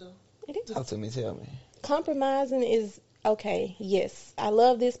 Is it though? It is. Talk to me. Tell me. Compromising is okay. Yes, I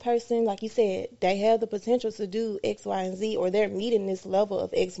love this person. Like you said, they have the potential to do X, Y, and Z, or they're meeting this level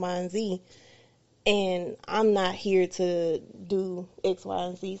of X, Y, and Z. And I'm not here to do X, Y,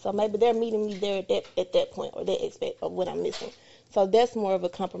 and Z. So maybe they're meeting me there at that point, or they expect of what I'm missing. So that's more of a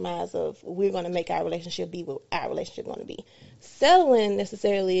compromise of we're going to make our relationship be what our relationship going to be. Settling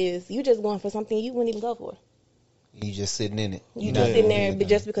necessarily is you just going for something you wouldn't even go for. You just sitting in it. You You're just not sitting doing there anything.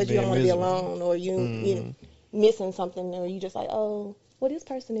 just because you Being don't want to be miserable. alone, or you missing something, or you just like, oh, well, this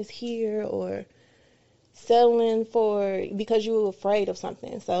person is here, or settling for because you were afraid of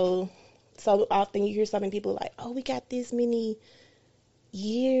something. So often you hear so many people like, oh, we got this many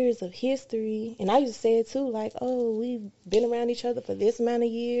years of history, and I used to say it too, like, oh, we've been around each other for this amount of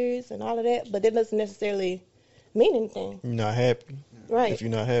years and all of that, but that doesn't necessarily mean anything, You're not happy. right? If you're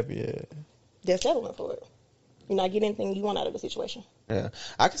not happy, yeah. They're settling for it. You're not getting anything you want out of the situation. Yeah,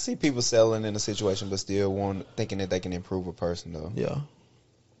 I can see people settling in a situation, but still thinking that they can improve a person though. Yeah.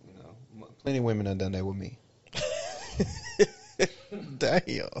 You know, plenty of women have done that with me.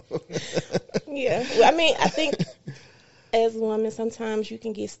 Damn. Yeah. Well, I mean, I think as a woman, sometimes you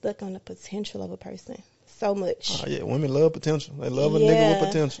can get stuck on the potential of a person so much. Oh, yeah, women love potential. They love a nigga with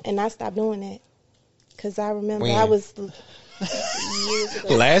potential. And I stopped doing that. Because I remember When? I was years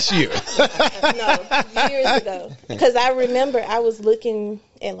ago. Last year. No, years ago. Because I remember I was looking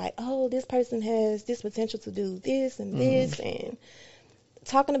at like, oh, this person has this potential to do this and this and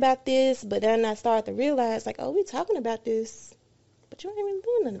talking about this. But then I started to realize like, oh, we talking about this, but you ain't really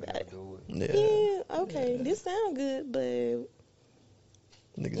doing nothing about it. Yeah. Yeah, okay, this sound good,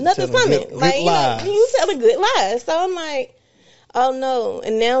 but nothing's coming. Like, you tell a good lie. So I'm like, oh no.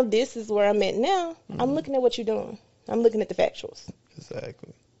 And now this is where I'm at now. I'm looking at what you're doing. I'm looking at the factuals.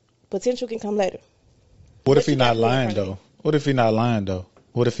 Exactly. Potential can come later. What if you he not got me in lying front of though? What if he not lying though?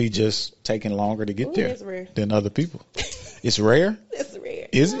 What if he just taking longer to get Ooh, there that's rare. than other people? It's rare? It's rare.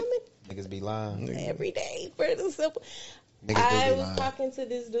 Is it? Niggas be lying. Every day for the simple. Niggas do I be was lying. talking to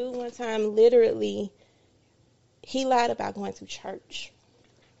this dude one time. Literally, he lied about going to church.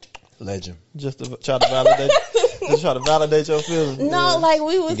 Legend. Just to try to validate your feelings. No, like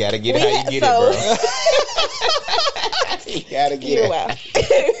we was. You gotta get we it how had- you get so- it, bro. You gotta get You're it.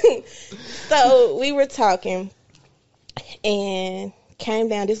 wild. So we were talking and came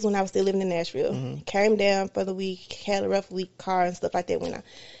down. This is when I was still living in Nashville. Came down for the week, had a rough week, car and stuff like that went on.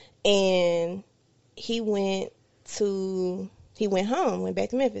 And he went home, went back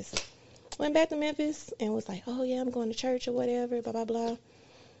to Memphis. Went back to Memphis and was like, oh yeah, I'm going to church or whatever, blah, blah, blah.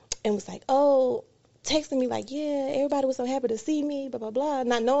 And was like, oh, texting me like, yeah, everybody was so happy to see me, blah, blah, blah.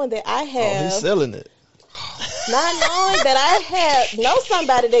 Not knowing that I Oh, have. he's selling it. Not knowing that I know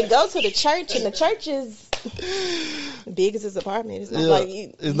somebody that go to the church, and the church is big as his apartment. It's not like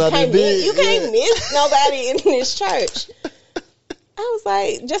it's not that can't big. You can't miss nobody in this church. I was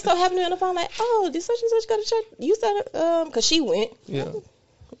like, just so happened to be on the phone, like, oh, did such and such go to church? You said, because she went. Yeah.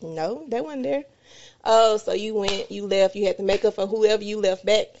 No, they wasn't there. Oh, so you went, you left, you had to make up for whoever you left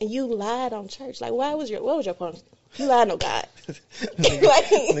back, and you lied on church. Like, what was your point? You lied on God.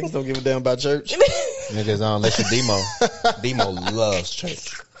 Niggas don't give a damn about church. Niggas don't unless you Demo. Demo loves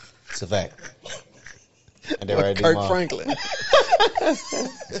church. It's a fact. And they're ready to Kirk Demo. Franklin.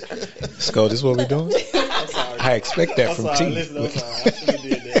 Sko, this is what we doing? I expect that from T. I shouldn't have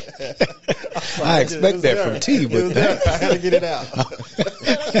did that. I expect that from T, but I had to get it out.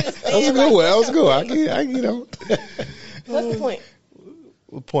 that was a good one. That was good. I get on. What's the point?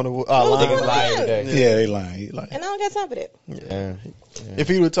 Point of What's lying. the point? lie every day. Yeah, they lying. He lying. And I don't got time for that. Yeah. If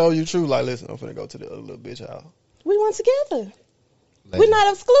he would have told you the truth, like, listen, I'm finna go to the other little bitch house. We went together. Legend. We're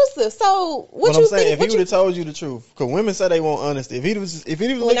not exclusive. So what you I'm saying, think? if he would have told you the truth, because women say they want honesty. If he was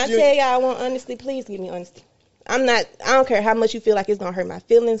When I tell y'all I want honesty, please give me honesty. I don't care how much you feel like it's gonna hurt my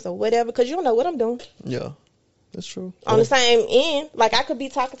feelings or whatever, because you don't know what I'm doing. Yeah, that's true. On the same end, like I could be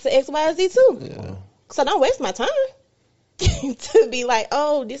talking to X, Y, Z too. Yeah. So don't waste my time to be like,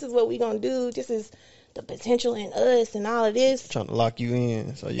 oh, this is what we gonna do. This is the potential in us and all of this. Trying to lock you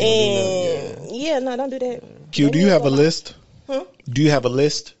in, so you don't do nothing. And yeah, no, don't do that. Q, do you have a list? Hmm? Do you have a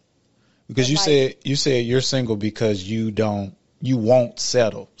list? Because you Like- said you're single because you won't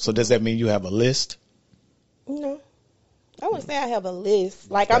settle. So does that mean you have a list? No. I wouldn't say I have a list.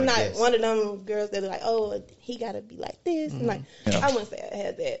 Like, I'm not Yes. one of them girls that are like, oh, he got to be like this. And like, Yeah. I wouldn't say I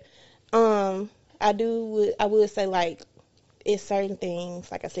had that. I would say, like, it's certain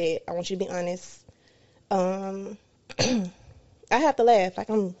things. Like I said, I want you to be honest. I have to laugh. Like,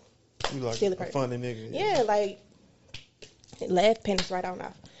 I'm, You like Silly a person. funny nigga. yeah, like, laugh, pennies right on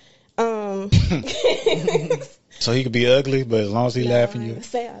off. So he could be ugly, but as long as he laughing, you.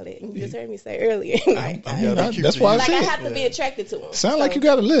 Say all that. You just heard me say earlier. Like, That's why I like, I said. have to be attracted to him. Sound like you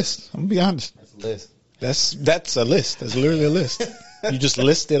got a list. I'm gonna be honest. That's a list. That's a list. That's literally a list. You just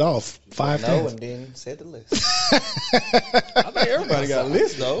listed off 5 No, things. and then said the list. I think everybody got a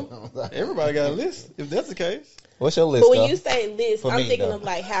list, though. Everybody got a list, if that's the case. What's your list, But when though? you say list, For I'm me, thinking though. of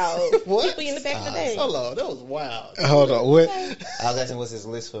like how What? people in the back of the day. Hold on, that was wild. Hold on. What? I was asking what's his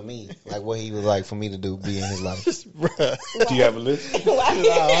list for me. Like what he would like for me to do, be in his life. Bruh. Do you have a list? Why?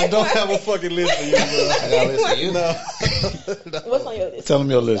 Nah, I don't have a fucking list for you, bro. I got a list for you. No. What's on your list? Tell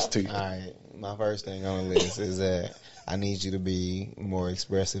him your list, T. Alright, my first thing on the list is that I need you to be more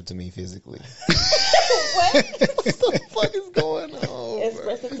expressive to me physically. What? What the fuck is going on, bro?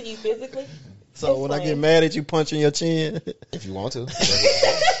 Expressive to you physically? So when I get mad at you punching your chin, If you want to.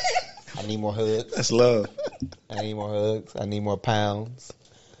 I need more hugs. That's love. I need more hugs. I need more pounds.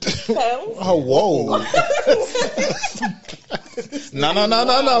 Pounds? Oh, whoa.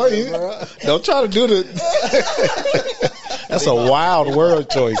 No. Don't try to do the. That's a wild word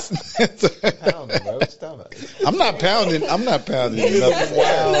choice. Pounds, bro. What you talking about? I'm not pounding nothing. it's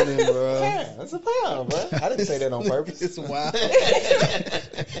wild, bro. That's a pound, bro. I didn't say that on purpose. It's wild.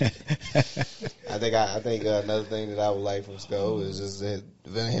 I think another thing that I would like from Sko is just that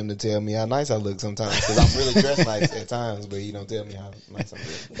for him to tell me how nice I look sometimes. Because I'm really dressed nice at times, but he don't tell me how nice I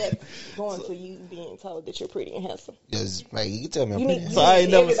look. That's going to you being told that you're pretty and handsome. Just, like, he can tell me I'm You pretty. need- So I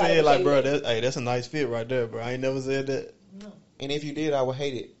ain't never Everybody said like, say bro, that. that's a nice fit right there, bro. I ain't never said that. And if you did, I would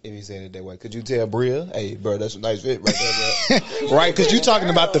hate it if you said it that way. Could you tell Bria, hey, bro, that's a nice fit right there, bro? Right, because you're talking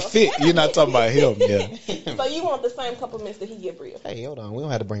about the fit. You're not talking about him. Yeah. So you want the same compliments that he give Bria? Hey, hold on. We don't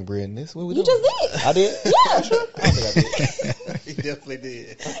have to bring Bria in this. What we You doing? just did. I did? Yeah. Sure? I don't think I did. He definitely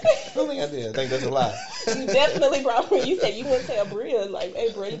did. I don't think I did. I think that's a lie. You definitely brought me. You said you wouldn't tell Bria, like,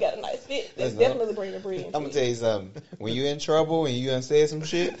 hey, Bria, you got a nice fit. That's Listen, definitely bringing Bria in. I'm going to tell you something. When you in trouble and you done said some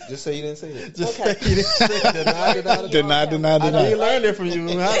shit, just say you didn't say it. Just Okay. say you didn't say it. Deny. I did learn it from you.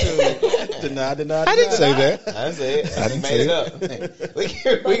 How to deny. I didn't say that. I didn't say it. I didn't made say it up. But we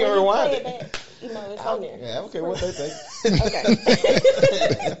when can you rewind say it. back, you know, it's on there. Yeah, I don't care what they think. Okay.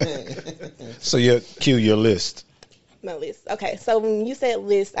 So cue your list. My list. Okay, so when you said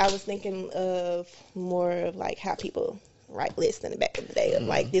list, I was thinking of more of like how people write lists in the back of the day, of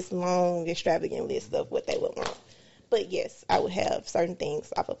like this long, extravagant list of what they would want. But yes, I would have certain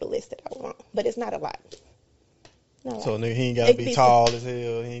things off of the list that I would want, but it's not a lot. Not a lot. So nigga, he ain't gotta be tall as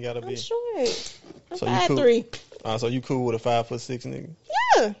hell. He ain't gotta I'm be. short. I'm So you 5'3". So you cool with a 5'6" nigga?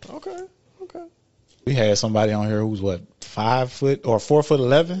 Yeah. Okay. We had somebody on here who was 5 foot or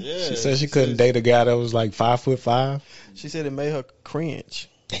 4'11". Yeah, She said she she couldn't said- date a guy that was like 5'5". She said it made her cringe.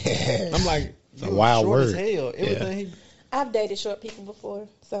 I'm like, It's a you wild short word. as hell. Everything he. I've dated short people before,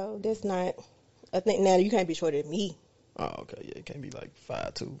 so that's not a thing. Now you can't be shorter than me. Oh, okay. Yeah, it can't be like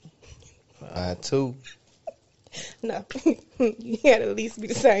 5'2". 5'2". No, you gotta at least be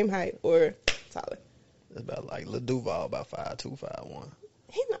the same height or taller. It's about like Lil Duval, about 5'2", 5'1".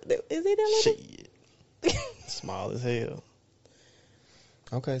 He's not that. Is he that little? Shit. Small as hell.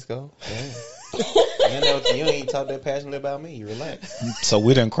 Okay, Skull. You ain't talk that passionately about me. You relax. So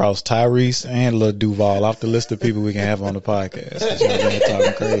we done crossed Tyrese and Lil Duval off the list of people we can have on the podcast. 'Cause y'all been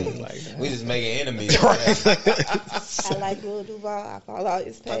talking crazy like that. We just making enemies. I like Lil Duval. I follow all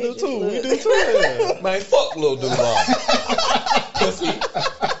his I pages. do too. We Look. do too. Man, fuck Lil Duval. Pussy.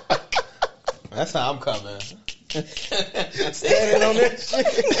 That's how I'm coming. Standing on that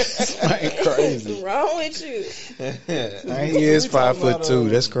shit. Man, crazy. What's wrong with you? Man, he is We talking 5'2".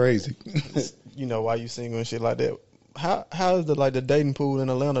 about, That's crazy. You know why you single and shit like that? How is the dating pool in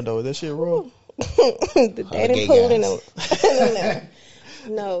Atlanta though? Is that shit real? The gay dating pool in guys. the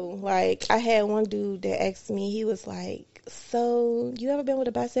No, like I had one dude that asked me. He was like, "So you ever been with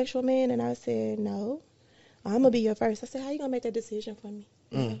a bisexual man?" And I said, "No." I'm gonna be your first. I said, "How you gonna make that decision for me?"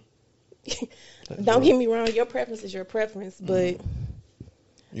 Mm. Don't get me wrong. Your preference is your preference, but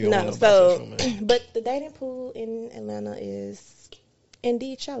You don't no. want no So, bisexual man. but the dating pool in Atlanta is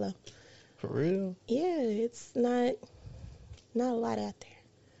indeed shallow. For real? Yeah, it's not a lot out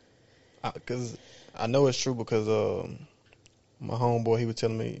there. Because I know it's true because my homeboy, he was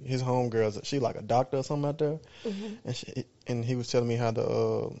telling me his homegirl, she like a doctor or something out there, and he was telling me how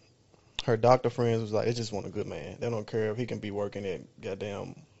her doctor friends was like, they just want a good man. They don't care if he can be working at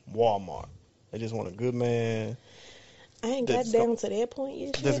goddamn Walmart. They just want a good man. I ain't got That's down to that point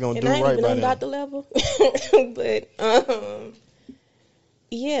yet. that's gonna and do I ain't right even by on them. doctor level. But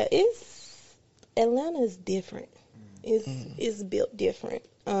yeah, Atlanta is different. It's built different.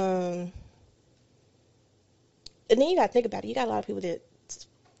 And then you gotta think about it. You got a lot of people that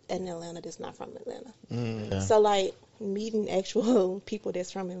in Atlanta that's not from Atlanta. Mm. So like meeting actual people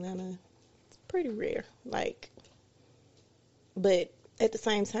that's from Atlanta, it's pretty rare. Like, but at the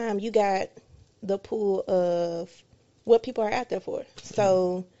same time, you got the pool of what people are out there for.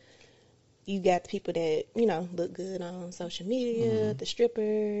 So you got the people that, you know, look good on social media, the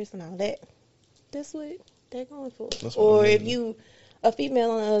strippers and all that. That's what they're going for. That's what Or I if mean. you a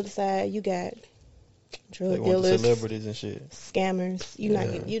female on the other side, you got drug They want the dealers, celebrities and shit. scammers. You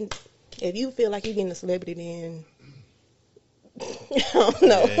not Yeah. you. If you feel like you're getting a celebrity, then I don't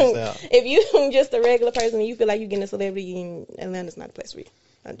know. Yeah, it's out. If you just a regular person and you feel like you're getting a celebrity, Atlanta's not the place for you.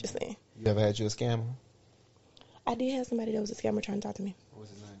 I'm just saying. You ever had you a scammer? I did have somebody that was a scammer trying to talk to me. What's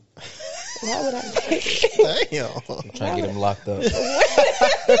his name? Why would I? Damn. Trying to get him locked up.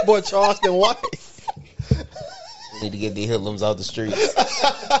 That boy Charleston White. We need to get the hoodlums off the streets.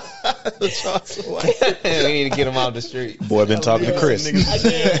 Charleston White. We need to get them off the street. Boy, been talking to Chris. Again,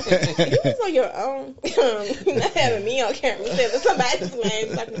 you was on your own. You're not having me on camera. You said somebody's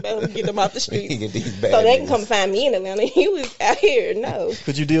name talking about who get them off the We need to street. get these bad So they can niggas. come find me in Atlanta. He was out here. No,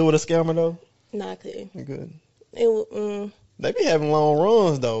 Could you deal with a scammer though? no, I couldn't. You good. It, They be having long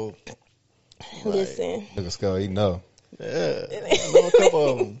runs though. listen. Look at Skull, you know. Yeah. I know a couple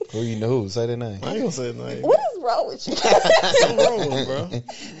of them. Who you know who? Say their name. I ain't gonna say his name. What is wrong with you? Something wrong with him, bro.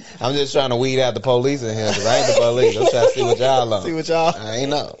 I'm just trying to weed out the police in here because I ain't the police. I'm trying to see what y'all on. See what y'all. I ain't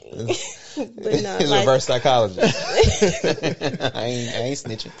know. But no, It's like, reverse psychology. I ain't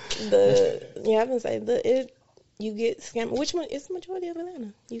snitching. I've been saying you get scammed. Which one? It's the majority of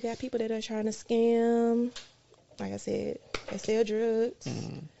Atlanta. You got people that are trying to scam. Like I said, they sell drugs.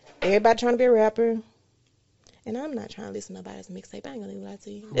 Everybody trying to be a rapper. And I'm not trying to listen to nobody's mixtape. I ain't gonna lie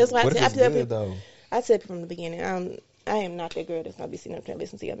to you. That's why What if I it's tell good people. though? I said from the beginning. I am not that girl that's gonna be sitting up there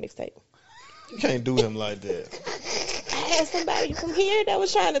listening to your mixtape. You can't do him like that. I had somebody from here that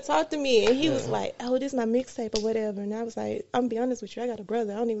was trying to talk to me, and he was like, "Oh, this is my mixtape or whatever." And I was like, "I'm gonna be honest with you. I got a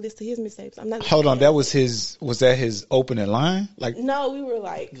brother. I don't even listen to his mixtapes. I'm not." Hold on, was that his opening line? Like, No, we were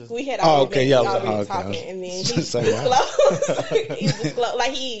like, we had Oh, already okay, been yeah, already okay. talking, and then he So, was slow. He was slow.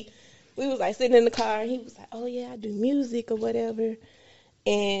 Like we was like sitting in the car, and he was like, "Oh yeah, I do music or whatever."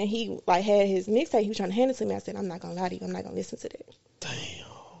 And he like had his mixtape. He was trying to hand it to me. I said, "I'm not gonna lie to you. I'm not gonna listen to that." Damn.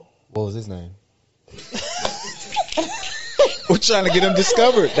 What was his name? we're trying to get him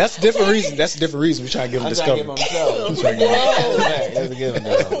discovered. That's a different reason. We're trying to get him I'm trying to discovered. give him himself. I'm trying to give him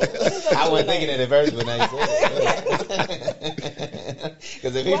himself. I wasn't thinking it at first, but now you said it.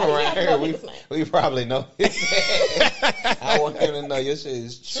 Because if he from around here, we probably know his name. I want him to know your shit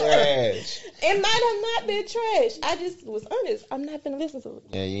is trash. It might have not been trash. I just was honest. I'm not gonna listen to it.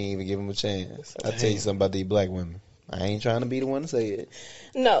 Yeah, you ain't even give him a chance. I'll tell you something about these black women. I ain't trying to be the one to say it.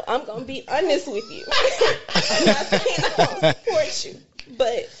 No, I'm gonna be honest with you. I'm not saying I don't support you,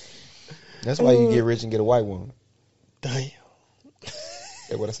 but That's why you get rich and get a white woman. Damn.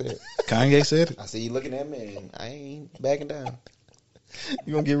 That's what I said. Kanye said it. I see you looking at me, and I ain't backing down.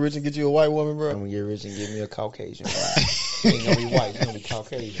 You gonna get rich and get you a white woman, I'm bro? gonna get rich and give me a Caucasian. He ain't gonna be white. He gonna be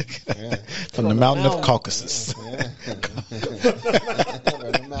Caucasian. Yeah. From the mountain of Caucasus. Yeah. From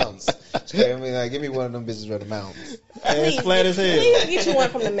the mountains. Straight, I mean, like, give me one of them bitches from the mountains. Ass flat as hell. Please get you one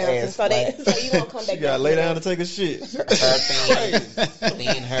from the mountains Ass so you won't come back. You gotta lay down to take a shit. Her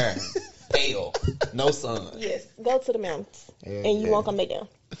thin hair, pale, no sun. Yes, go to the mountains, Yeah, and you yeah. won't come back down.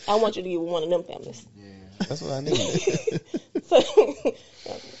 I want you to get with one of them families. That's what I need. So,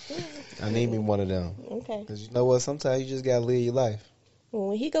 I need me one of them. okay. Cause you know what? Sometimes you just gotta live your life. Well,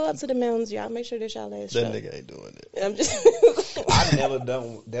 when he go up to the mountains, y'all make sure that y'all last That show. nigga ain't doing it. I'm just. I never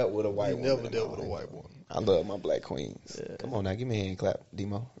dealt with a white He woman. never in dealt my with a life. white woman. I love my black queens. Yeah. Come on now, give me a hand clap,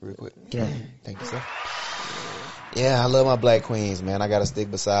 Demo, real quick. Yeah. Thank you, sir. Yeah, I love my black queens, man. I gotta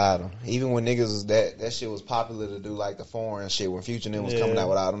stick beside them. Even when niggas was that shit was popular to do like the foreign shit when Future and them was coming out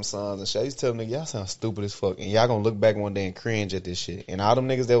with all them sons and shit. I used to tell them, niggas, y'all sound stupid as fuck. And y'all gonna look back one day and cringe at this shit. And all them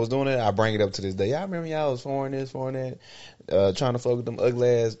niggas that was doing it, I bring it up to this day. Y'all remember y'all was foreign this, foreign that, trying to fuck with them ugly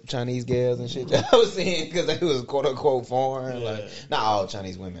ass Chinese gals and shit. I was seeing because they was quote unquote foreign. Yeah. Like, not all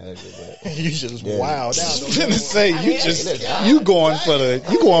Chinese women ugly, but. You just Yeah. wild out. I was gonna say you going for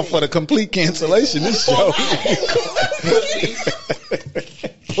the complete cancellation this show.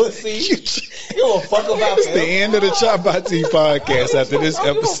 Pussy. You don't fuck about It's them. the end of the Chop by T podcast after this You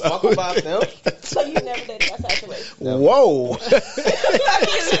don't fuck about episode. them. So you never dated outside the race. Whoa.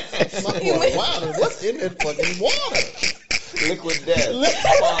 What's in that fucking water? Liquid death.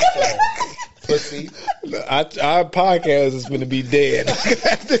 Sponsor. Pussy. Our podcast is going to be dead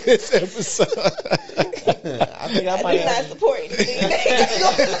after this episode. I think I might I'm not have. supporting it.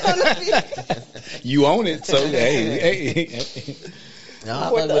 You own it, so hey.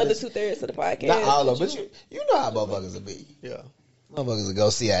 Support the other 2/3 of the podcast. Not all of them, but you know how motherfuckers will be. Yeah. Motherfuckers will go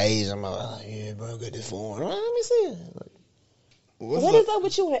see an Asian. I'm like, oh, yeah, bro, get this phone. Let me see it. What is up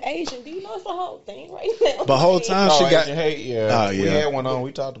with you and Asian? Do you know it's a whole thing right now? The whole time she got. Asian hate, yeah. Oh, We yeah. had one on.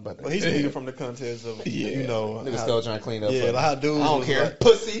 We talked about that. Well, he's speaking from the context of, you know, Niggas how- still trying to clean up. yeah, for me. like how dudes I don't was care. like-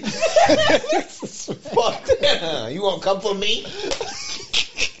 Pussy. Fuck that. You won't come for me?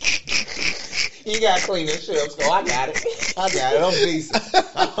 You gotta clean this shit up, so I got it. I'm decent.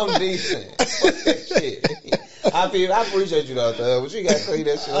 Fuck that shit. I appreciate you though, thug, but you gotta clean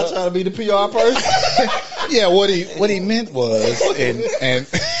that shit I'm up. trying to be the PR person. Yeah, what he meant was, and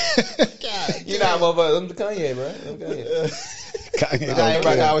You know how motherfuckers, I'm the Kanye, bro. I'm Kanye. Kanye don't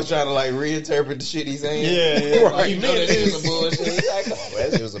Everybody care. always trying to like reinterpret the shit he's saying. Yeah. Right. You know that shit was some bullshit. He's like, come on, bro,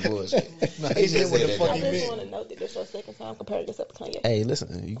 that shit was some bullshit. No, He he just did what said the that fuck I he shit. just meant. want to note that this is your second time comparing yourself to Kanye. Hey,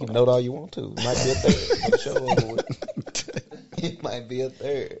 listen, you can note all you want to. It might be a third. I'm sure over with. It might be a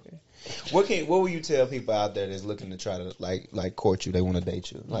third. What will you tell people out there that's looking to try to like court you? They want to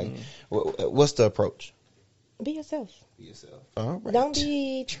date you. Like, what's the approach? Be yourself. Be yourself. All right. Don't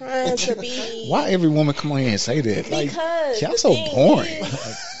be trying to be. Why every woman come on here and say that? Like, Because y'all the so thing boring.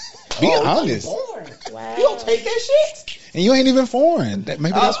 is- Be honest. Wow. You don't take that shit. And you ain't even foreign.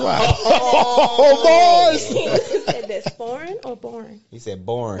 Maybe that's why. Oh, boys. He said that's foreign or boring. He said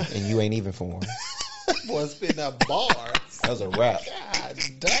boring, and you ain't even foreign. Boy, spitting out bars. That was a rap. God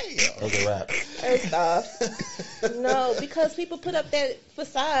damn. That was a rap. First off, no, because people put up that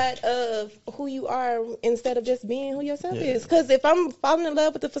facade of who you are instead of just being who yourself is. Because if I'm falling in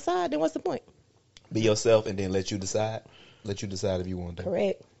love with the facade, then what's the point? Be yourself and then let you decide. Let you decide if you want to.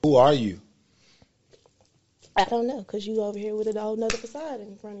 Correct. Who are you? I don't know, because you over here with a whole nother facade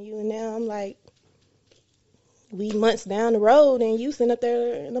in front of you, and now I'm like, we months down the road, and you sitting up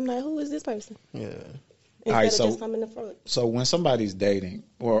there, and I'm like, who is this person? Yeah. Instead right, of so- just coming the front. So when somebody's dating,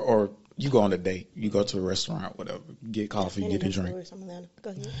 or you go on a date, you go to a restaurant, whatever, get coffee, get a drink. Go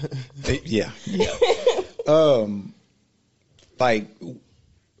ahead. Yeah. Like,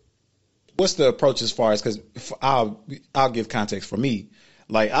 what's the approach as far as, because I'll give context for me.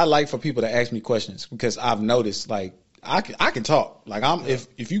 Like, I like for people to ask me questions because I've noticed, like, I can talk. Like,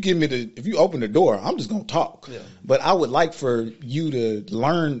 if you open the door, I'm just gonna talk. Yeah. But I would like for you to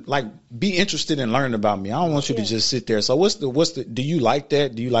learn, like, be interested in learning about me. I don't want you to just sit there. So what's the do you like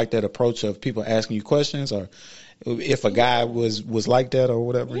that? Do you like that approach of people asking you questions, or if a guy was like that or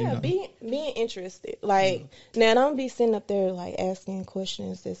whatever? Yeah, being interested. Like, now don't be sitting up there like asking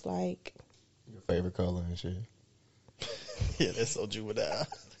questions that's like Your favorite color and shit. Yeah, that's so juvenile.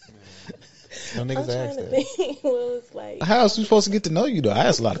 No I'm niggas trying ask to that. think. Well, it's like How else we supposed to get to know you though? I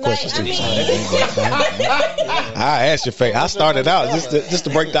asked a lot of Like, questions I too. mean- I asked your favorite. I started out just to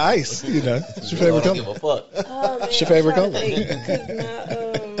break the ice. You know, what's your favorite Don't give color? a fuck. oh, man, What's your favorite I'm color? trying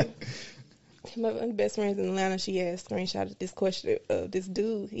to think, 'cause my best friend in Atlanta, she had screenshotted this question of this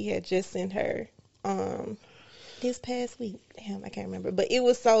dude he had just sent her this past week. Damn, I can't remember. But it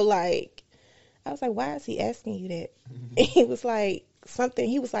was so like, I was like, why is he asking you that? And he was like, something,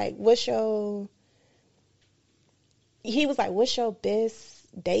 he was like, what's your best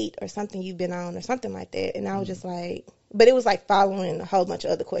date or something you've been on or something like that. And I was just like, but it was like following a whole bunch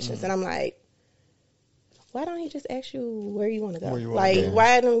of other questions. And I'm like, why don't he just ask you where you want to go? Where you wanna Like, go.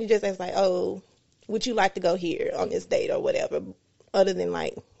 why don't you just ask like, oh, would you like to go here on this date or whatever? Other than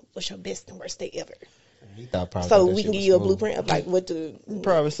like, what's your best and worst date ever? He thought probably So that we shit can give was you a smooth. blueprint of like what to.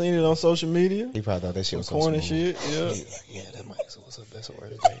 Probably seen it on social media. He probably thought that shit was so Corny smooth. shit, yeah. He's like, yeah, that might. So what's up? That's what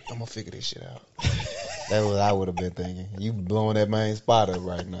today. I'm gonna figure this shit out. That's what I would have been thinking. You blowing that main spot up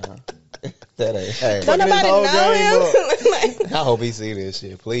right now. That ain't. Hey, Don't nobody whole know game him. Like, I hope he see this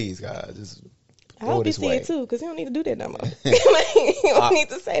shit. Please, God, just. I Go hope he this see way. it too, because he don't need to do that no more. Like, he don't need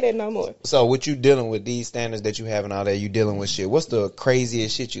to say that no more. So, what you dealing with these standards that you have and all that? You dealing with shit. What's the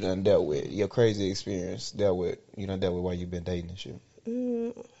craziest shit you done dealt with? Your crazy experience you done dealt with while you been dating and shit.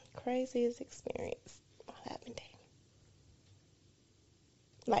 Craziest experience while I've been dating.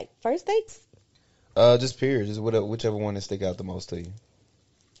 Like first dates? Just period. Just whichever one that stick out the most to you.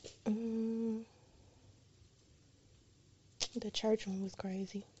 The church one was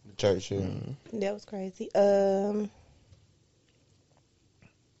crazy. The church shit. That was crazy. I'm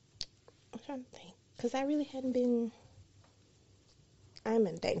trying to think, because I really hadn't been. I've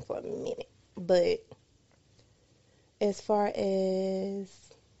been dating for a minute, but as far as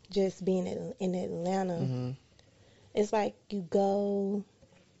just being in Atlanta, it's like you go.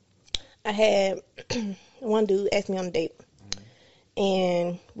 I had one dude ask me on a date,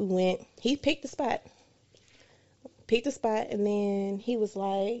 and we went. He picked the spot, and then he was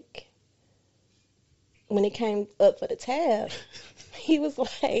like, when it came up for the tab, he was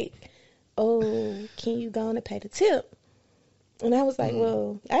like, "Oh, can you go on and pay the tip?" And I was like,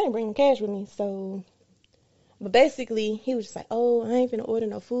 "Well, I didn't bring cash with me, so." But basically, he was just like, "Oh, I ain't finna order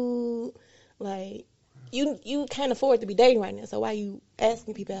no food. Like, you can't afford to be dating right now, so why you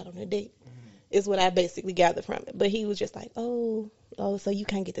asking people out on a date?" Is what I basically gathered from it. But he was just like, oh, so you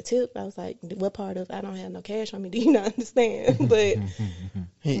can't get the tip? I was like, what part of I don't have no cash on me? Do you not understand? But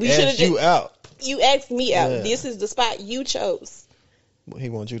He we should've asked you just- out. you asked me out. Yeah. This is the spot you chose. He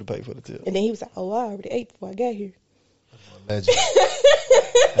wants you to pay for the tip. And then he was like, oh, I already ate before I got here. Legend.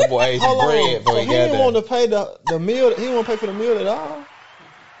 That boy ate some bread before So he he got didn't there. want to pay the meal. He didn't want to pay for the meal at all.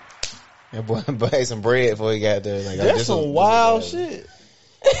 That boy ate some bread before he got there. Like, That's some wild shit.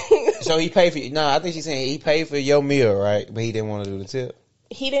 So he paid for you. No, I think she's saying he paid for your meal, right? But he didn't want to do the tip.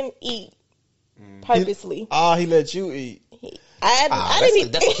 He didn't eat purposely. He let you eat. I didn't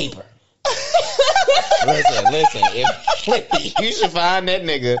eat. That's a keeper. Listen. You should find that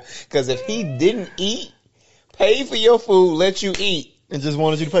nigga. Because if he didn't eat, pay for your food, let you eat, And just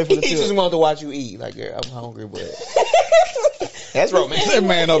wanted you to pay for the he tip. just wanted to watch you eat. Like, girl, I'm hungry, but that's romantic. That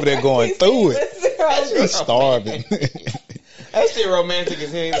man over there going through it. He's starving. That shit romantic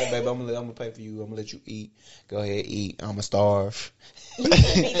as hell. He's like, baby, I'm gonna pay for you. I'm gonna let you eat. Go ahead, eat. I'ma starve.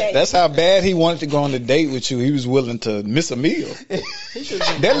 That's how bad he wanted to go on a date with you. He was willing to miss a meal.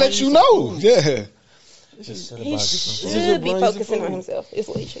 That lets you know. Yeah. Just should He have should be focusing on himself. It's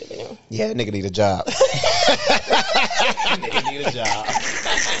what he should have been doing. Yeah, nigga need a job. Nigga need a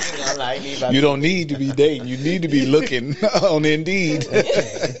job. You don't need to be dating. You need to be looking on Indeed. You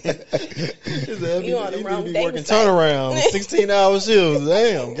on the wrong be dating working site. turnaround, 16-hour shifts.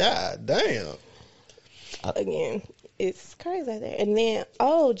 Damn, god damn. Again, it's crazy out there. And then,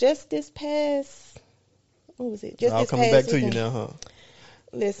 just this past, what was it? Just I'll this coming past back to you weekend. now, huh?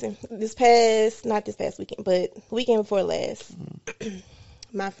 Listen, not this past weekend, but the weekend before last,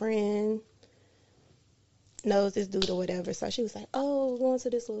 my friend knows this dude or whatever. So she was like, we're going to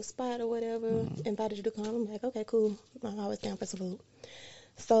this little spot or whatever. Invited you to come. I'm like, okay, cool. I'm always down for some food.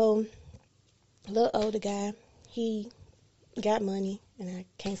 So, little older guy, he got money, and I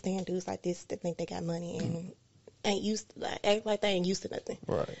can't stand dudes like this that think they got money and act like they ain't used to nothing.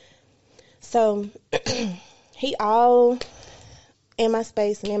 Right. So, he all in my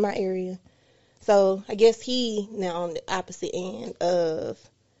space and in my area. So I guess he now on the opposite end of,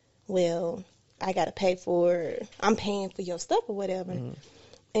 well, I gotta I'm paying for your stuff or whatever.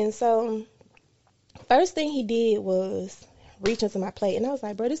 And so first thing he did was reach into my plate, and I was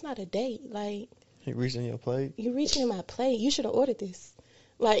like, bro, this not a date. Like, He reached in your plate. you reaching in my plate, you should have ordered this.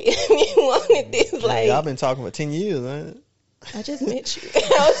 Like, if you wanted this, like, I've been talking for 10 years, ain't it? I just met you.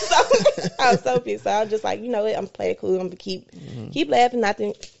 I was so pissed. So I was just like, you know what? I'm playing cool. I'm gonna keep laughing.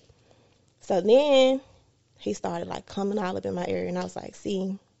 Nothing. So then he started like coming all up in my area, and I was like,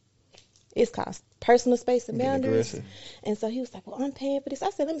 see, it's called personal space and Getting boundaries. aggressive. And so he was like, well, I'm paying for this. I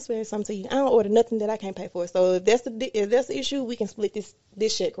said, let me explain something to you. I don't order nothing that I can't pay for. So if that's the issue, we can split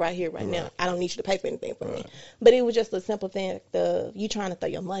this check right here, right now. I don't need you to pay for anything for me. But it was just a simple fact of you trying to throw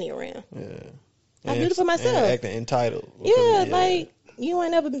your money around. Yeah. I do it for myself. And acting entitled. Yeah, like, you ain't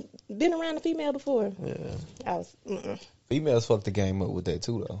never been around a female before. Yeah. I was, Females fuck the game up with that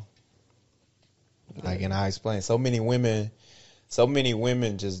too, though. Like, and I explained, so many women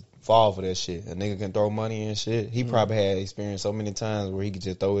just fall for that shit. A nigga can throw money and shit. He probably had experienced so many times where he could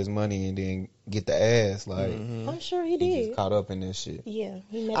just throw his money and then get the ass. Like, I'm sure he he did. just caught up in this shit. Yeah,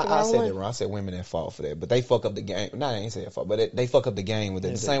 he met the I wrong said one. that wrong. I said women that fall for that, but they fuck up the game. No, I ain't say that fall, but they fuck up the game with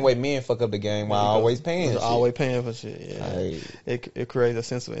it. The same way men fuck up the game while always paying. Shit. Always paying for shit. Yeah. Like, It creates a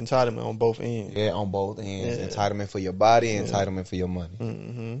sense of entitlement on both ends. yeah, on both ends. Yeah. Entitlement for your body, entitlement for your money.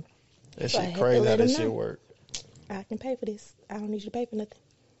 Mm-hmm. That So I shit had to crazy how let that him shit know. work. I can pay for this. I don't need you to pay for nothing.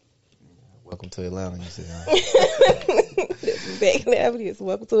 Welcome to Atlanta, you said. That's exactly how it is.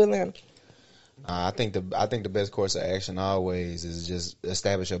 Welcome to Atlanta. I think the best course of action always is just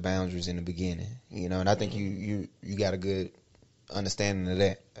establish your boundaries in the beginning, you know. And I think you got a good understanding of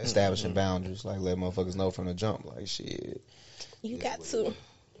that, establishing boundaries, like let motherfuckers know from the jump, like shit. You got to,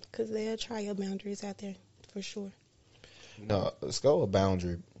 because they'll try your boundaries out there for sure. No, let's go a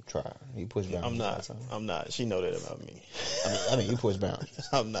boundary try. You push boundaries. I'm not. She know that about me. I mean, you push boundaries.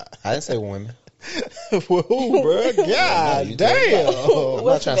 I'm not. I didn't say women. Whoa, bro. God you damn. I'm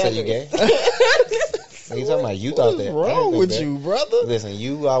not trying to say you gay. You talking about you thought that? What's wrong with you, brother? Listen,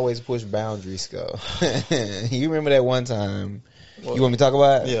 you always push boundaries, Skull. You remember that one time? What? You want me to talk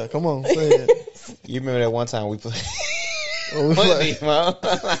about it? Yeah, come on, say it. You remember that one time we played? What we play?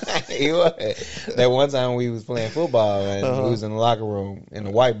 That one time we was playing football and we was in the locker room and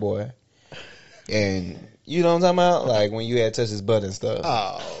the white boy, and you know what I'm talking about? Like when you had touched his butt and stuff.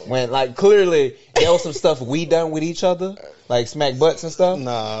 Oh. When like clearly there was some stuff we done with each other, like smack butts and stuff.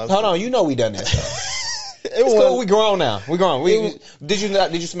 Nah. Hold on, you know we done that stuff. It It's cool, was, we grown now. We grown. Did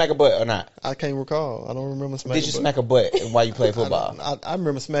you smack a butt or not? I can't recall. I don't remember smacking. Did you smack a butt while you played football? I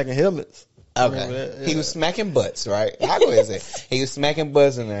remember smacking helmets. I remember Okay. that, yeah. He was smacking butts, right? I go ahead and say he was smacking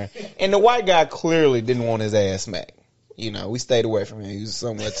butts in there, and the white guy clearly didn't want his ass smacked. You know, we stayed away from him. He was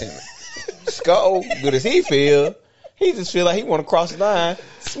somewhat timid. Skull, good as he feel, he just feel like he want to cross the line,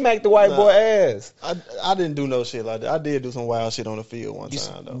 smack the white boy ass. I didn't do no shit like that. I did do some wild shit on the field one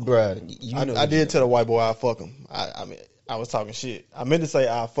time though. Bruh, you know I did tell the white boy I'll fuck him. I mean, I was talking shit. I meant to say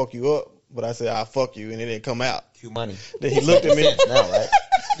I'll fuck you up, but I said I'll fuck you, and it didn't come out. Q money. Then he looked at me. Now, right?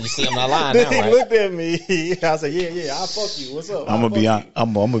 You see I'm not lying Then now, he right? looked at me. I said, yeah, I'll fuck you. What's up? I'm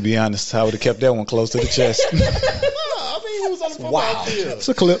gonna be honest. I would have kept that one close to the chest. I mean, he was on the football Wow. field. It's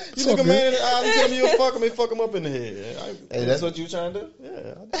a clip. You It's all look a good. man in the eye and tell me you'll fuck him and fuck him up in the head. Hey, that's what you trying to do?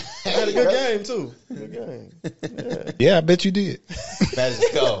 Yeah. I had a good game, too. Good game. Yeah. Yeah, I bet you did. Magic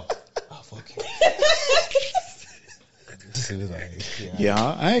Skull. Oh, fuck you.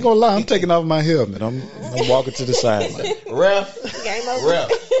 Yeah, I ain't gonna lie. I'm taking off my helmet. I'm walking to the sideline. Ref. Game over. Ref.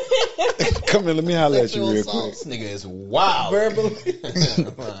 Come here, let me holler at you real quick. This nigga is wild.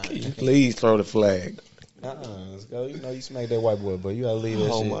 Verbally. Please throw the flag. Let's go. You know you smacked that white boy, but you gotta leave that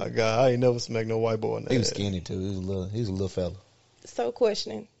Oh shit. my god, I ain't never smacked no white boy in the He was ass. skinny too. He was a little fella. So,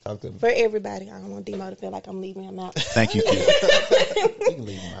 questioning Talk to me. for everybody. I don't want D-Mo to feel like I'm leaving him out. Thank you, kid. You can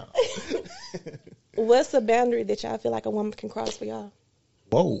leave him out. What's a boundary that y'all feel like a woman can cross for y'all?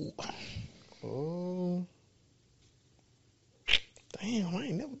 Whoa. Oh. Damn, I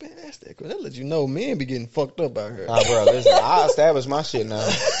ain't never been asked that. Cause that let you know men be getting fucked up out here. Nah, bro, listen, I established my shit now.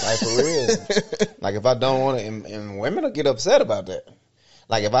 Like, for real. Like, if I don't want to, and women will get upset about that.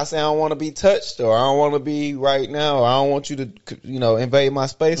 Like, if I say I don't want to be touched, or I don't want to be right now, or I don't want you to, invade my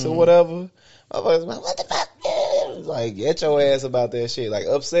space or whatever, motherfuckers like, what the fuck? Like, get your ass about that shit. Like,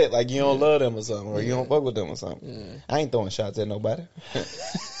 upset, like you don't love them or something, or you don't fuck with them or something. I ain't throwing shots at nobody.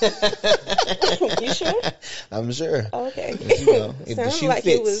 You sure? I'm sure. Okay. But, you know, if the Sounds shoe like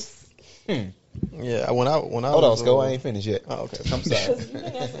fits. it was. Yeah, when I Hold on, Sco, I ain't finished yet. Oh, okay. I'm sorry. Because you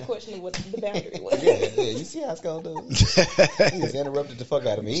didn't ask the question of what the boundary was. Yeah, you see how Sco does? He just interrupted the fuck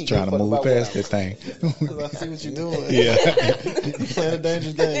out of me. He ain't Trying to give a fuck move about past what that thing. I see what you're doing. Yeah. You playing a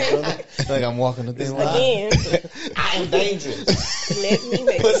dangerous game, brother. I'm- Like I'm walking the thin line. Again, I am dangerous. let me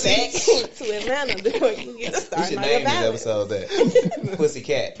make it back to Atlanta before you get We started should on your name this balance. episode that. Pussy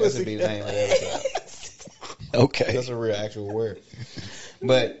cat. That should be the name of the episode. Okay. That's a real actual word.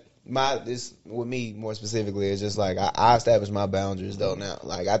 But this with me more specifically is just like I established my boundaries though now.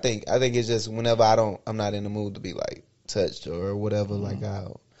 Like I think it's just whenever I'm not in the mood to be like touched or whatever, like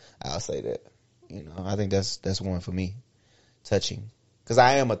I'll say that. I think that's one for me. Touching. Because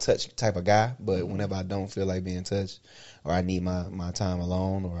I am a touch type of guy, but whenever I don't feel like being touched, or I need my time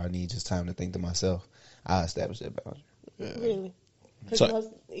alone, or I need just time to think to myself, I establish that boundary. Really? Because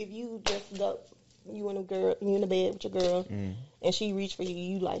So- if you just go, you in a bed with your girl, and she reach for you,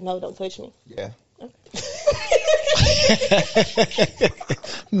 you like, no, don't touch me. Yeah.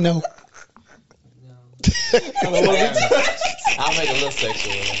 No. I'll make a little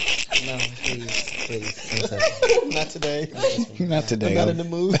sexual. No, please. Not today. Not today. I'm not in the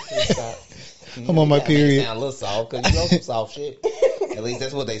mood. Stop. I'm on my You gotta make it period. sound a little soft because you know some soft shit. At least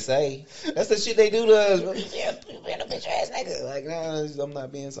that's what they say. That's the shit they do to us. Yeah, a bitch ass nigga. Like, nah, I'm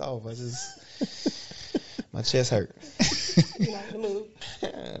not being soft. My chest hurt. You're not in the mood.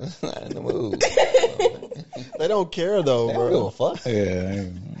 Not in the mood. They don't care though, They don't give bro. a fuck. Yeah.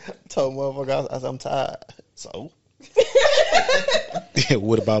 Told motherfucker I said I'm tired. So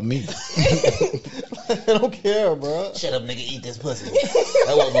What about me? they don't care, bro. Shut up, nigga. Eat this pussy.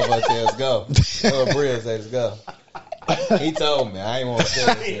 That's what motherfucker said. Let's go. That's what Brill said. Let's go. He told me. I ain't want to say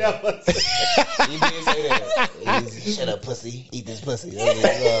that. He did say that. He's, shut up, pussy. Eat this pussy. That's what he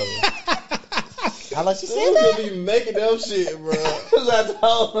told me. How like she said You that? be making up shit, bro. I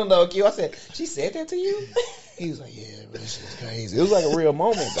told him though, Q. I said, she said that to you? He was like, yeah, bro, this shit's crazy. It was like a real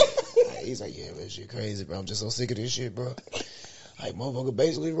moment, though. He's like, yeah, bro, this shit crazy, bro. I'm just so sick of this shit, bro. Like, motherfucker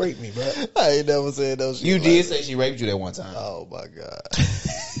basically raped me, bro. I ain't never said those shit. You like did that. say she raped you that one time. Oh my god.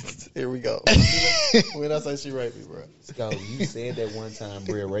 Here we go. When I say she raped me, bro. Go, you said that one time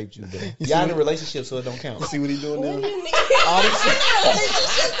Bria raped you, bro. Y'all in a relationship, so it don't count. You see what he doing What do now? you mean? All this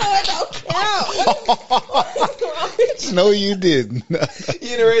shit don't count. No, you didn't.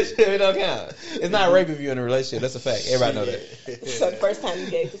 You in a relationship, it don't count. It's not rape if you're in a relationship. That's a fact. Everybody know that. So the first time you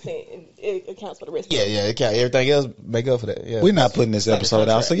gave consent, it accounts for the rest. Yeah, it counts. Everything else make up for that. Yeah. We're not putting this episode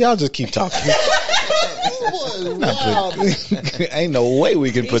out, so y'all just keep talking. Wow. Ain't no way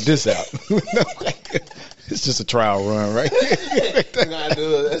we can put this out. It's just a trial run, right? We're gonna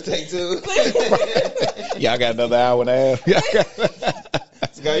do it. Let's take two. Y'all got another hour and a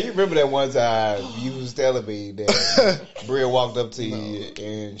half. Scott, you remember that one time you was telling me that Bria walked up to you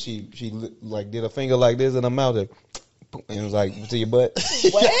and she like did a finger like this in her mouth and it was like to your butt.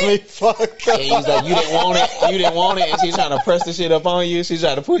 What? Fuck. And he was like, you didn't want it, and she's trying to press the shit up on you. She's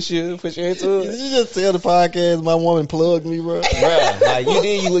trying to push you into Did it. you just tell the podcast my woman plugged me, bro? Bruh, like you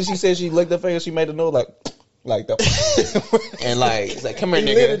did. She said she licked her finger. She made a noise like that, and like it's like, come here, He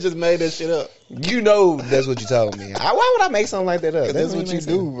literally nigga. just made that shit up. You know that's what you told me. Why would I make something like that up? That's what you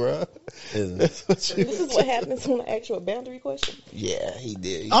do, bro. That's what you This is what happens when I ask you a boundary question. Yeah, he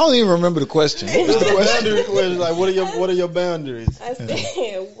did. I don't even remember the question. It's the boundary question. Like, what are your boundaries? I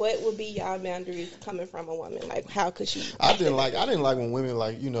said, what would be y'all boundaries coming from a woman? Like, how could she? I didn't like when women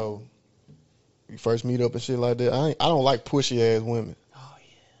like you first meet up and shit like that. I don't like pushy ass women.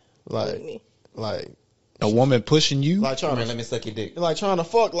 Oh Like A woman pushing you? like Come trying here, to let me suck your dick. like trying to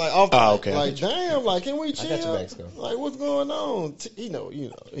fuck like off. Oh, okay. Like damn, like can we I chill? got your back, Scott. Like what's going on? He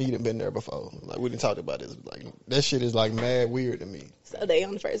done been there before. Like we didn't talk about this. Like that shit is like mad weird to me. So they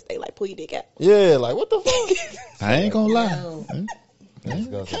on the first day, like, pull your dick out. Yeah, like what the fuck? I ain't gonna lie. Let's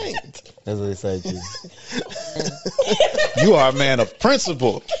go. Can't. That's what they say, too. You are a man of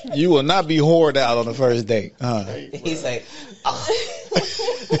principle. You will not be whored out on the first date. He's like,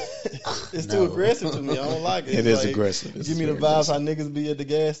 It's No. too aggressive to me. I don't like it. It is aggressive. It's Give me the very vibes how niggas be at the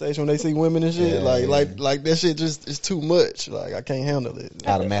gas station when they see women and shit. Yeah, Like that shit just is too much. Like I can't handle it.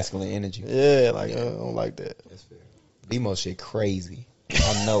 out of masculine energy. Yeah, like I don't like that. That's fair. Demo shit crazy.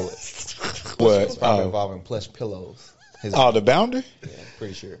 I know it. It's What? probably involving plush pillows. His, Oh, the boundary? yeah,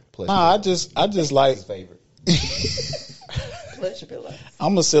 pretty sure. Plush Nah, I pillows. just like, His favorite. Pleasure pillow.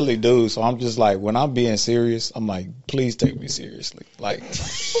 I'm a silly dude, so I'm just like, when I'm being serious, I'm like, please take me seriously. Like,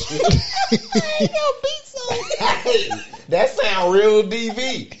 Hey, that sound real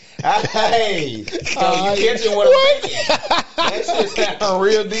DV. Hey, you catching what I'm thinking? That shit sound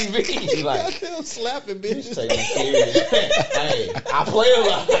real DV. Like, Goddamn slapping you bitches. take me serious. Hey, I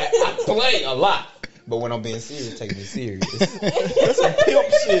play a lot. But when I'm being serious, take me serious. That's some pimp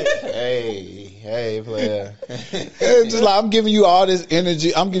shit. Hey, player. it's just like, I'm giving you all this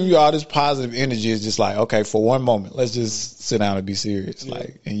energy. I'm giving you all this positive energy. It's just like, okay, for one moment, let's just sit down and be serious.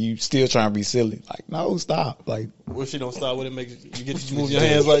 Like, and you still trying to be silly. Like, no, stop. Like, Well, she don't stop with it. Make you get you to move your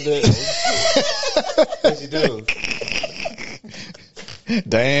hands like that. What you do?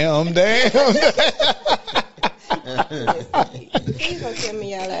 damn. Please don't tell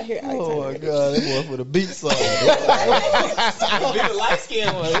me y'all out here. Oh my god, that boy for the beat song. Be the light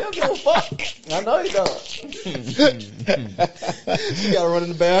skinned one. He don't give a fuck. I know he don't. She gotta run in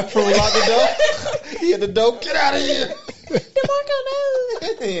the bathroom, lock the door. He at the door. Get out of here.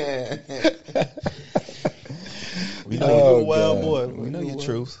 Yeah. We know You Oh, a wild God. boy. We know your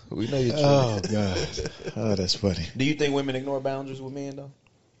truth. We know your truth. Oh, God. Oh, that's funny. Do you think women ignore boundaries with men though?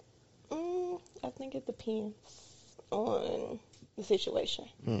 I think it depends on the situation.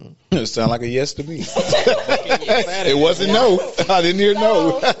 It sound like a yes to me. It wasn't no. I didn't hear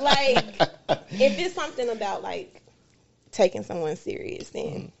no. So, like, if it's something about like taking someone serious,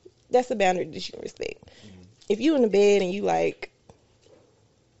 then that's a boundary that you can respect. If you in the bed and you like,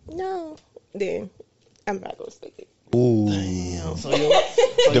 no, then I'm not gonna respect it. Ooh.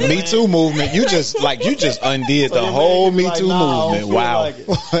 The The Me Too movement, you just undid the whole Me Too movement. Wow.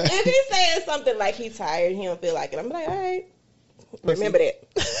 If he's saying something like he's tired, he don't feel like it, I'm like, all right, remember that.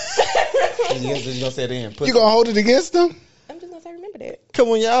 You gonna say it in? You gonna hold it against them? I'm just gonna say, remember that. Come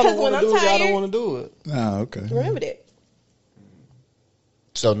on, y'all don't Because when want to I'm do it. Y'all tired- don't want to do it. Oh, okay. Remember that.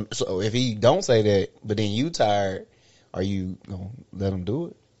 So if he don't say that, but then you tired, are you gonna let him do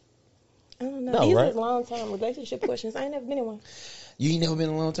it? I don't know. No, These right? are long-term relationship questions. I ain't never been in one. You ain't never been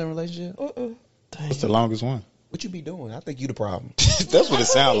in a long term relationship? Mm-mm. What's the longest one? What you be doing? I think you the problem. That's what it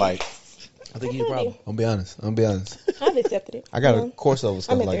sound like. I think you the problem. I'm be honest. I've accepted it. I got You a know? course over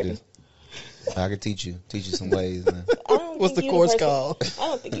stuff I'm in like therapy. this. I can teach you some ways. Man. I don't What's think the you course person- called? I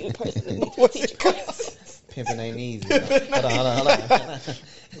don't think you the person that needs to What's teach it you courses. Pimping ain't easy. Hold on.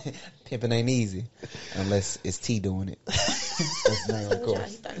 Pimping ain't easy unless it's T doing it. That's the name of the He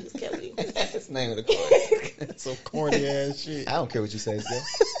course. thought he was Kelly. That's the name of the course. Some corny ass shit. I don't care what you say, girl.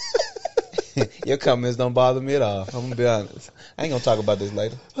 Your comments don't bother me at all. I'm gonna be honest. I ain't gonna talk about this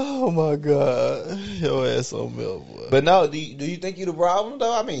later. Oh my god, your ass on milk, boy. But no, do you think you the problem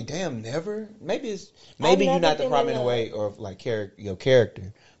though? I mean, damn, never. Maybe you're never not the been problem in in a a- way or like your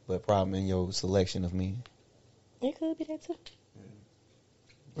character, but problem in your selection of me. It could be that too.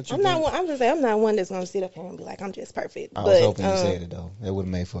 What you I'm not think? one. I'm just saying, I'm not one that's gonna sit up here and be like, I'm just perfect. I but, was hoping you said it though. It would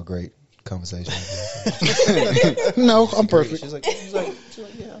have made for a great conversation. No, I'm perfect. She's like,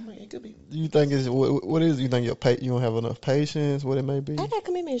 yeah, I mean, it could be. You think is what is? You think you don't have enough patience? What it may be? I got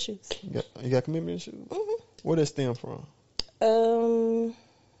commitment issues. You got commitment issues. hmm Where that stem from?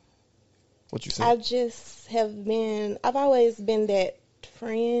 What you I say? just have been. I've always been that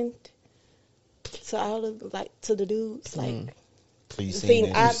friend to all of to the dudes. Like, So you seen,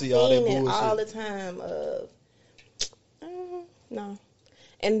 seen I've see all that seen it bullshit? all the time. No,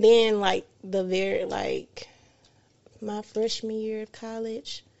 and then like my freshman year of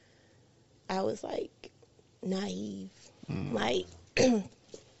college, I was like naive. Like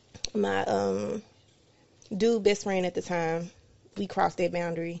my dude best friend at the time, we crossed that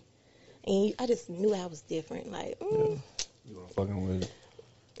boundary, and I just knew I was different. Like, fucking with it.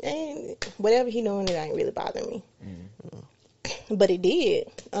 and whatever he doing, it ain't really bothering me. But it did.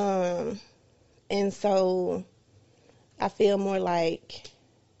 And so I feel more like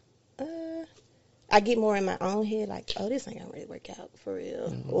I get more in my own head, like, oh, this ain't gonna really work out for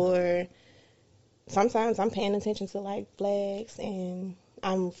real. Or sometimes I'm paying attention to like flags, and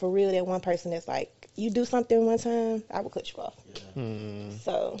I'm for real that one person that's like, you do something one time, I will cut you off.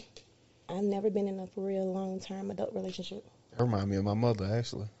 So I've never been in a for real long term adult relationship. That remind me of my mother,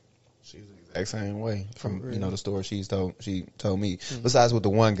 actually. She's the exact same way from the story she told me. Besides with the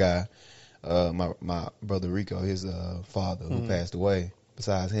one guy, my brother Rico, his father who passed away.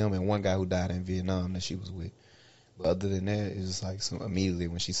 Besides him and one guy who died in Vietnam that she was with. But other than that, it's just like immediately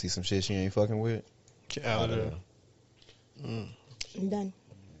when she sees some shit she ain't fucking with, Get out of there. I'm done.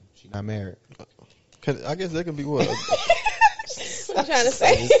 she not married. I guess that could be what. I'm trying to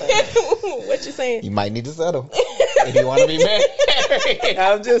say. What you saying? You might need to settle if you want to be married.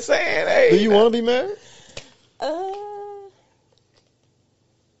 I'm just saying. Hey, Do you want to be married?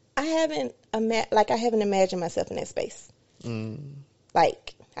 I haven't imagined myself in that space.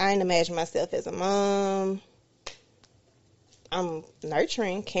 Like, I ain't imagine myself as a mom. I'm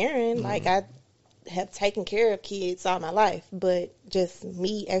nurturing, caring. Like, I have taken care of kids all my life. But just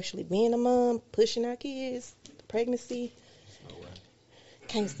me actually being a mom, pushing our kids, pregnancy,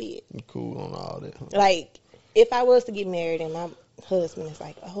 can't see it. I'm cool on all that. Huh? Like, if I was to get married and my husband is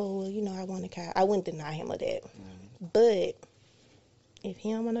like, oh, well, I want a car, I wouldn't deny him of that. But if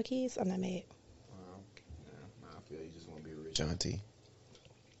he don't want no kids, I'm not mad. I feel you just want to be a rich auntie.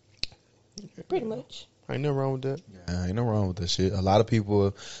 Pretty much. Ain't nothing wrong with that. Yeah, ain't no wrong with this shit. A lot of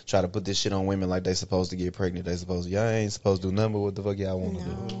people try to put this shit on women like they supposed to get pregnant. Y'all ain't supposed to do nothing but what the fuck y'all want to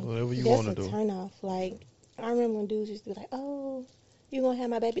do. Whatever you That's want to a do. turn off. Like, I remember when dudes used to be like, oh, you gonna have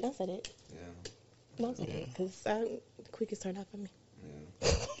my baby? Don't say that. Yeah. Don't say that. Because the quickest turn off for me.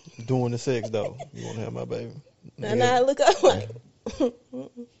 Doing the sex though. You want to have my baby? And I look up like,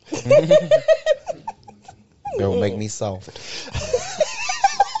 Don't make me soft.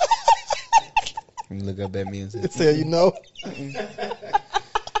 You look up at me and say, Tell you no.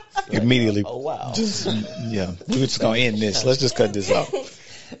 Immediately. "Oh wow." Yeah, we're just gonna end this. Let's just cut this off.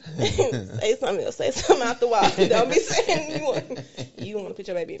 say something else. Say something out the wild. Don't be saying you want to put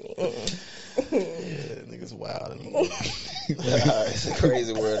your baby in me. Yeah, niggas wild. It's a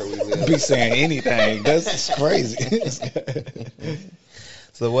crazy world that we live. Be saying anything. That's crazy.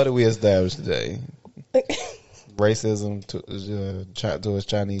 So what did we establish today? Racism towards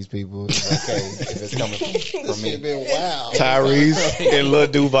Chinese people is okay if it's coming from me. Wow. Tyrese and Lil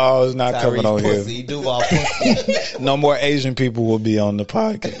Duval is not coming on pussy, here. Duval pussy. No more Asian people will be on the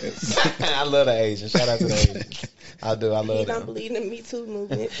podcast. I love the Asians. Shout out to the Asians. I do. I You love don't them. believe in the Me Too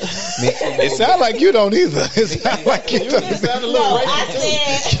movement. It sounds like you don't either. It sounds like you don't. No, I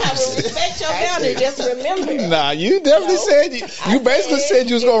said I will respect your boundary. Just remember. Nah, you definitely said you basically said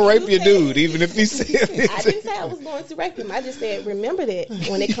you was gonna rape your dude, even if he said I didn't it. say I was going to rape him. I just said remember that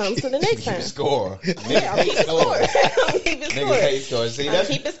when it comes to the next time. Score. Yeah, I'm keeping score. I'm keeping Niggas hate score. score. See, I'm that's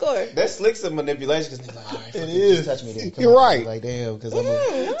keeping score. that's slick some manipulation because like, all right, It it is. is. Touch me then. Come You're on. right. Like damn, because I'm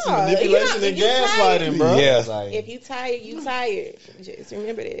a, No, Manipulation and gaslighting, bro. Yeah. like, If you tired, you tired. Just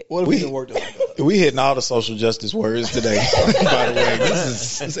remember that. What if we didn't work like that? We hitting all the social justice words today. By the way,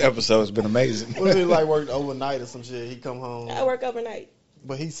 this episode has been amazing. What if he like worked overnight or some shit? He come home, I work overnight.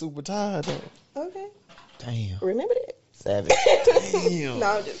 but he's super tired though. Okay. damn, Remember that. savage. Damn. No,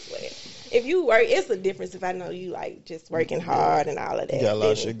 I'm just playing. If you work, it's a difference if I know you like just working hard and all of that. You got a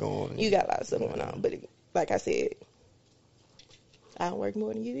lot of Then shit going on. You got a lot of stuff going on. But like I said, I don't work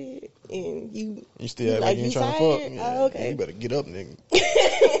more than you did. And you still act like like you ain't you trying to tired? fuck. Oh, okay. You better get up, nigga.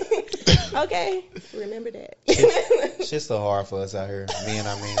 Okay. Remember that. Shit's so hard for us out here. Me and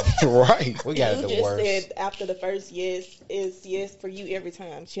I mean, Right. we got You it the just worst. said after the first yes is yes for you every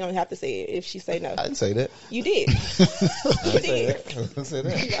time. She don't have to say it if she say no. I didn't say that. You did. I You didn't say did. that. I didn't say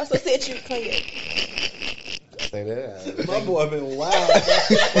that. You also said you cognac. Say that. My boy been wild. I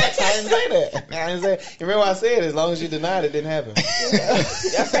didn't say that. I didn't say. You remember I said as long as you denied it didn't happen.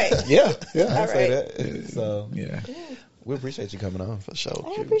 That's right. Yeah. I didn't All say right. that. So Yeah. we appreciate you coming on. For sure.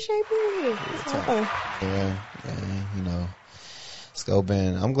 I appreciate you. It's fun. Yeah, you know, Sco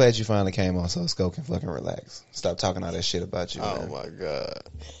been. I'm glad you finally came on, so Sco can fucking relax. Stop talking all that shit about you. Oh man. my god.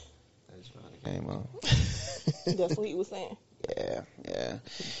 Glad you finally came on. That's what he was saying. Yeah.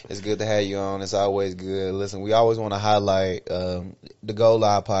 It's good to have you on. It's always good. Listen, we always want to highlight the Go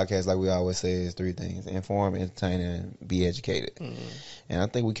Live podcast, like we always say, is three things: inform, entertain, and be educated. And I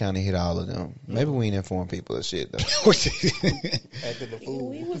think we kind of hit all of them. Maybe we ain't inform people of shit though. Acting the fool.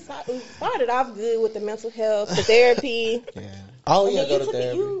 We started off good with the mental health, the therapy. Yeah. Oh And yeah, then go you to took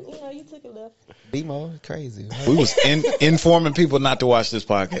it, therapy. you took it left. BMO, crazy. We was informing people not to watch this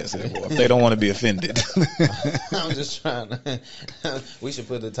podcast anymore if they don't want to be offended. I'm just trying to. We should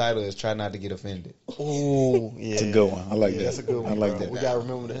put the title as "Try Not to Get Offended." Oh, yeah. It's a good one. I like that. That's a good one. I like bro. that. We gotta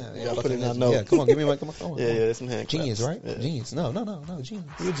remember that. We gotta put it in our notes. Yeah, come on, give me my phone. Yeah, that's some hand Genius, claps. right? Yeah. Genius. No, genius.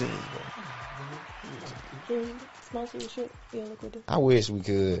 You're a genius, bro. Can you sponsorship? Yeah, look what I wish we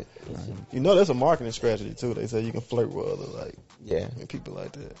could. You know, that's a marketing strategy too. They say you can flirt with other Yeah. people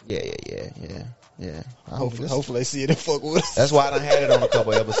like that. Yeah. Hopefully they see it and fuck with us. That's why I done had it on a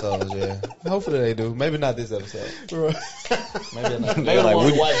couple episodes. Yeah. Hopefully they do. Maybe not this episode. Maybe not. Maybe Like, like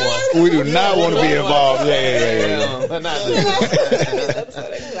we- the white boy. We do not want to be involved. Yeah. But not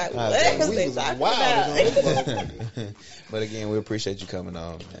this. like, what was they talking about? But again, we appreciate you coming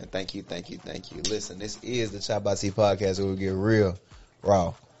on, man. Thank you. Listen, this is the Chop by T podcast where we get real,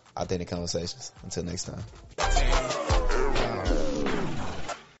 raw, authentic conversations. Until next time.